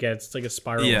worse it gets. It's like a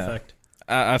spiral effect.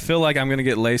 I feel like I'm gonna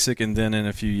get LASIK, and then in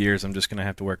a few years I'm just gonna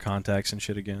have to wear contacts and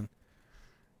shit again.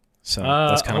 So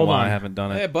that's kind of hold why on. I haven't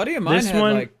done Hey, a it. buddy of mine This had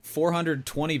one- like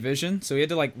 420 vision, so he had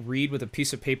to like read with a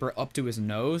piece of paper up to his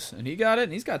nose, and he got it,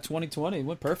 and he's got 20/20. It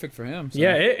went perfect for him. So.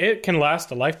 Yeah, it can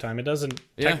last a lifetime. It doesn't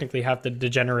technically have to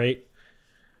degenerate.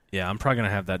 Yeah, I'm probably gonna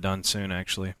have that done soon.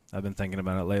 Actually, I've been thinking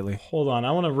about it lately. Hold on,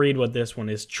 I want to read what this one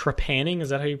is. Trepanning, is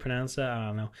that how you pronounce that? I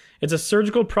don't know. It's a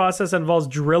surgical process that involves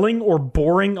drilling or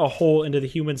boring a hole into the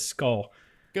human skull.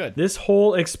 Good. This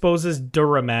hole exposes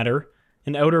dura mater,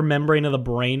 an outer membrane of the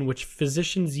brain, which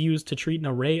physicians used to treat an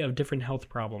array of different health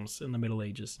problems in the Middle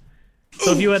Ages.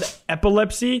 So if you had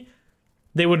epilepsy,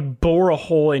 they would bore a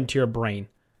hole into your brain.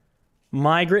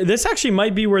 Migraine. This actually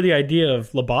might be where the idea of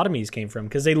lobotomies came from,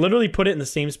 because they literally put it in the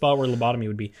same spot where lobotomy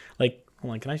would be. Like,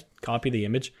 hold on, can I copy the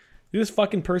image? Look at this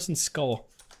fucking person's skull.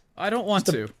 I don't want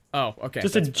to. Oh, okay.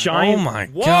 Just a that's fine. giant. Oh my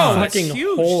Whoa, god! that's fucking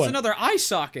huge. hole Just in- another eye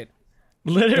socket.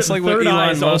 Literally, It's like what third eye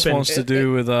Elon is Musk open. wants to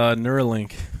do with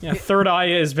Neuralink. Yeah, third eye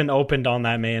has been opened on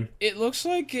that man. It looks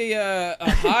like a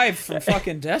hive from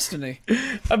fucking Destiny.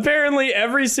 Apparently,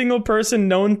 every single person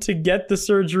known to get the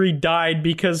surgery died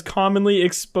because commonly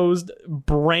exposed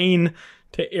brain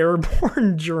to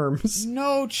airborne germs.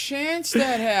 No chance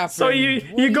that happened. So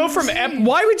you go from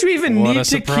why would you even What need a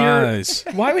to cure? surprise!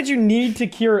 Why would you need to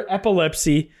cure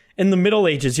epilepsy in the Middle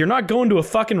Ages? You're not going to a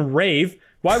fucking rave.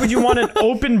 Why would you want an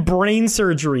open brain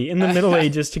surgery in the Middle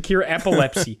Ages to cure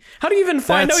epilepsy? How do you even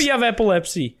find out That's- you have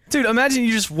epilepsy? Dude, imagine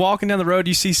you just walking down the road,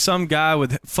 you see some guy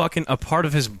with fucking a part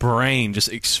of his brain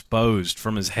just exposed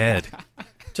from his head.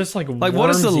 Just like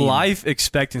What is the worms eating. life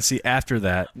expectancy after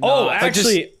that? Oh, Like,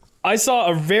 actually, I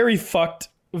saw a very fucked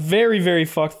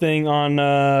thing on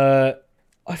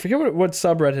I forget what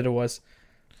subreddit it was.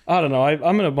 I don't know.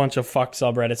 I'm in a bunch of fucked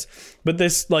subreddits, but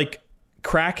this like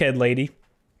crackhead lady.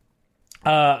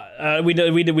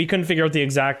 We couldn't figure out the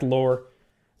exact lore,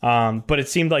 but it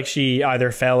seemed like she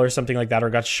either fell or something like that, or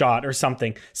got shot or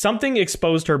something. Something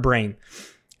exposed her brain,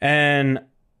 and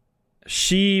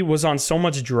she was on so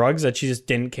much drugs that she just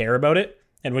didn't care about it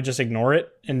and would just ignore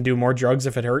it and do more drugs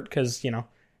if it hurt, because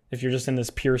if you're just in this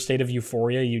pure state of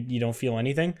euphoria, you don't feel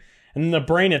anything. And then the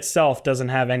brain itself doesn't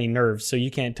have any nerves, so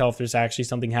you can't tell if there's actually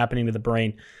something happening to the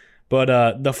brain.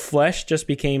 But the flesh just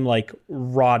became like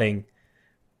rotting.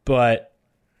 But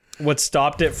what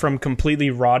stopped it from completely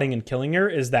rotting and killing her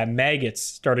is that maggots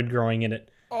started growing in it.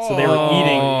 So they were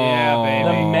eating. Yeah, baby.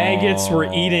 The maggots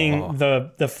were eating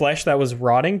the flesh that was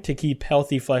rotting to keep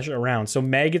healthy flesh around. So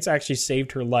maggots actually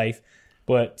saved her life,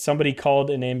 but somebody called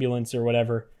an ambulance or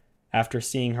whatever after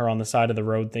seeing her on the side of the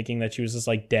road, thinking that she was just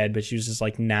like dead, but she was just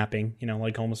like napping,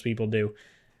 like homeless people do.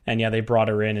 And yeah, they brought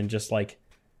her in, and just like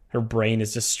her brain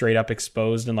is just straight up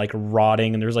exposed and like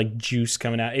rotting, and there's like juice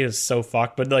coming out. It was so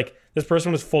fucked. But like this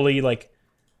person was fully like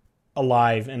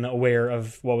alive and aware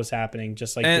of what was happening,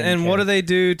 just like and what do they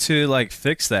do to like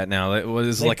fix that now?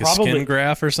 Was it like a skin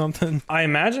graft or something? I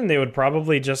imagine they would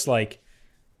probably just like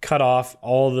cut off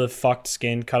all the fucked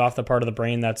skin, cut off the part of the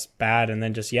brain that's bad, and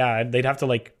then just they'd have to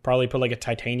like probably put like a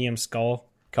titanium skull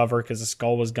cover because the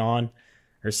skull was gone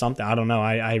or something. I don't know.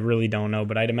 I really don't know,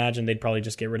 but I'd imagine they'd probably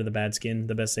just get rid of the bad skin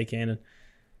the best they can, and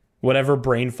whatever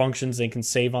brain functions they can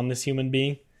save on this human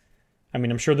being. I mean,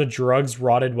 I'm sure the drugs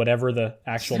rotted whatever the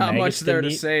actual Not maggots much there didn't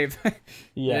to eat. save.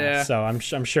 Yeah, so I'm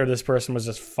sure this person was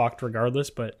just fucked regardless,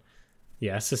 but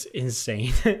yeah, it's just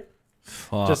insane.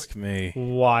 Fuck Just me.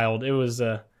 Wild. It was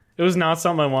not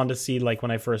something I wanted to see like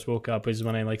when I first woke up. It was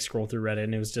when I like scrolled through Reddit,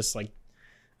 and it was just like,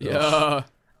 Yeah.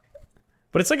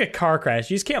 but it's like a car crash.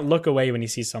 You just can't look away when you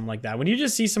see something like that. When you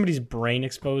just see somebody's brain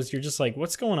exposed, you're just like,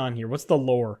 what's going on here? What's the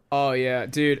lore? Oh yeah,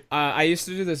 dude. I used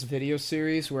to do this video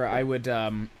series where I would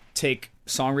take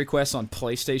song requests on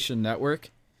PlayStation Network.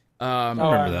 I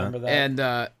remember that.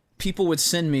 And people would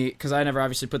send me, because I never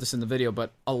obviously put this in the video,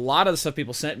 but a lot of the stuff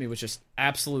people sent me was just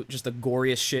just the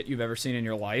goriest shit you've ever seen in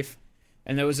your life.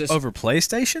 And there was this Over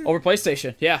PlayStation? over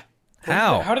PlayStation. Yeah.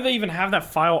 How do they even have that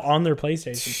file on their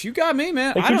PlayStation? You got me,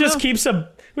 man. Like, I don't know.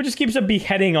 who just keeps a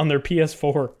beheading on their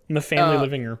PS4 in the family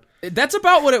living room? That's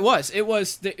about what it was. It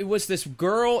was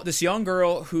this young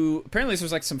girl who apparently this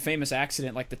was like some famous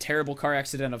accident, like the terrible car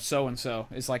accident of so and so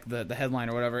is like the headline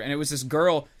or whatever. And it was this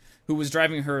girl who was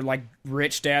driving her like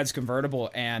rich dad's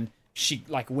convertible, and she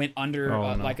like went under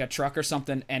like a truck or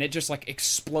something, and it just like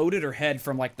exploded her head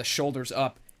from like the shoulders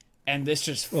up. And this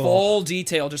just full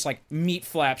detail, just like meat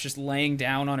flaps, just laying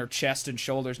down on her chest and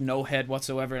shoulders, no head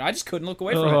whatsoever. And I just couldn't look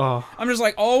away from it. I'm just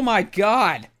like, oh my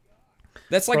God.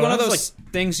 That's like one of those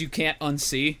things you can't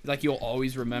unsee, like you'll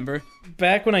always remember.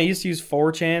 Back when I used to use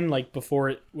 4chan, like before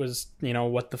it was,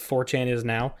 what the 4chan is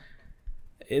now,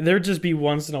 there'd just be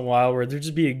once in a while where there'd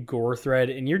just be a gore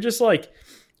thread, and you're just like,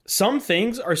 some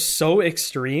things are so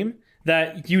extreme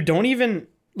that you don't even,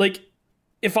 like,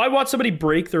 if I watch somebody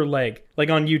break their leg,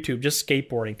 like on YouTube, just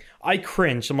skateboarding, I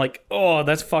cringe. I'm like, oh,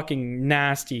 that's fucking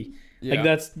nasty. Yeah. Like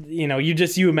that's,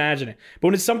 you imagine it. But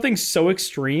when it's something so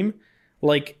extreme,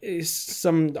 like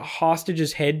some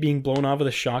hostage's head being blown off with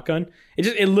a shotgun,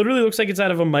 it literally looks like it's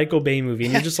out of a Michael Bay movie.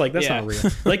 And you're just like, that's not real.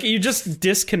 Like you just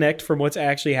disconnect from what's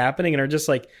actually happening and are just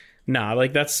like, nah,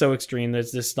 like that's so extreme.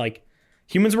 There's this like,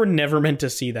 humans were never meant to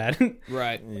see that.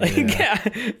 Right.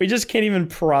 We just can't even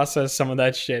process some of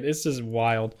that shit. It's just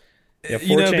wild. Yeah,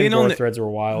 4chan being gore on the threads were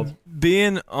wild.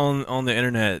 Being on the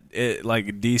internet, it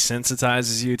like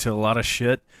desensitizes you to a lot of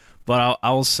shit. But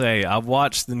I will say, I've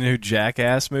watched the new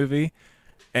Jackass movie,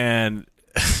 and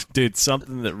dude,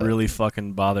 something that really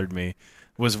fucking bothered me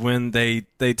was when they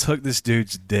took this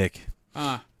dude's dick,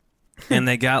 and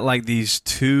they got like these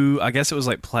two, I guess it was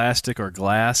like plastic or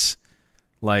glass,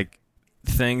 like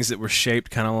things that were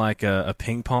shaped kind of like a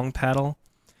ping pong paddle,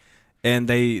 and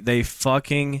they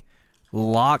fucking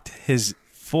locked his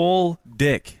full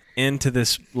dick into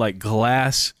this like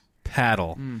glass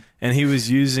paddle, and he was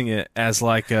using it as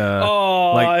like a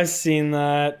I've seen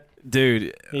that,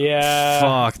 dude. Yeah,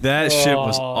 fuck, that shit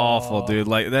was awful, dude.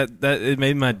 Like that it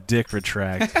made my dick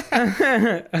retract.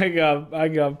 I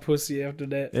got pussy after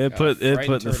that. It put the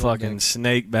turtle fucking dick.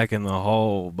 snake back in the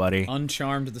hole, buddy.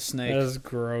 Uncharmed the snake. That is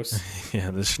gross.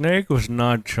 Yeah, the snake was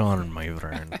not charmed, my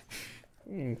friend.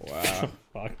 Wow,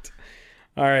 fucked.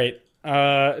 All right,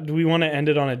 do we want to end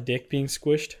it on a dick being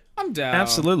squished? I'm down.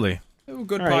 Absolutely. It was a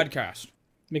good All right. podcast.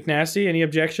 McNasty, any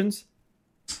objections?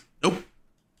 Nope.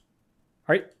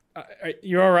 All right,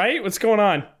 you all right? What's going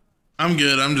on? I'm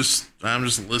good. I'm just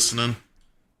listening.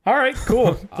 All right,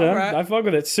 cool. right. I fuck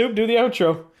with it. Soup, do the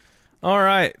outro. All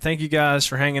right. Thank you guys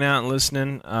for hanging out and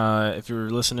listening. If you're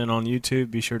listening on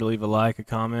YouTube, be sure to leave a like, a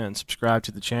comment, and subscribe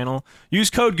to the channel. Use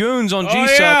code GOONS on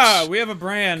G-Subs. yeah, we have a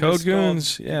brand. Code It's called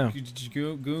Goons, yeah.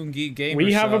 Goon Geek Gamer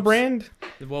We have a Subs. brand.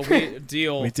 Well, we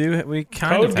deal. We do. We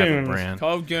kind Code of have Goons. a brand.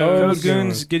 Code Goons. Code Code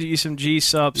Goons, get you some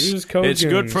G-Subs. Use Code It's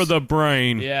good Goons. for the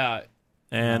brain. Yeah.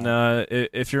 And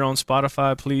if you're on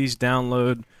Spotify, please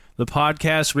download the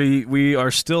podcast. We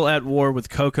are still at war with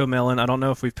Coco Melon. I don't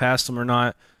know if we've passed them or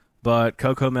not, but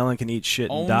Coco Melon can eat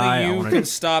shit and Only die. you can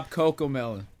stop Coco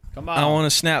Melon. Come on. I want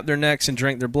to snap their necks and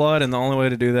drink their blood, and the only way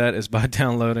to do that is by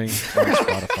downloading on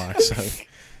Spotify.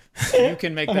 You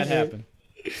can make that happen.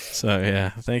 So yeah,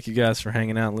 thank you guys for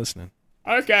hanging out and listening.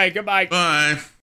 Okay, goodbye. Bye.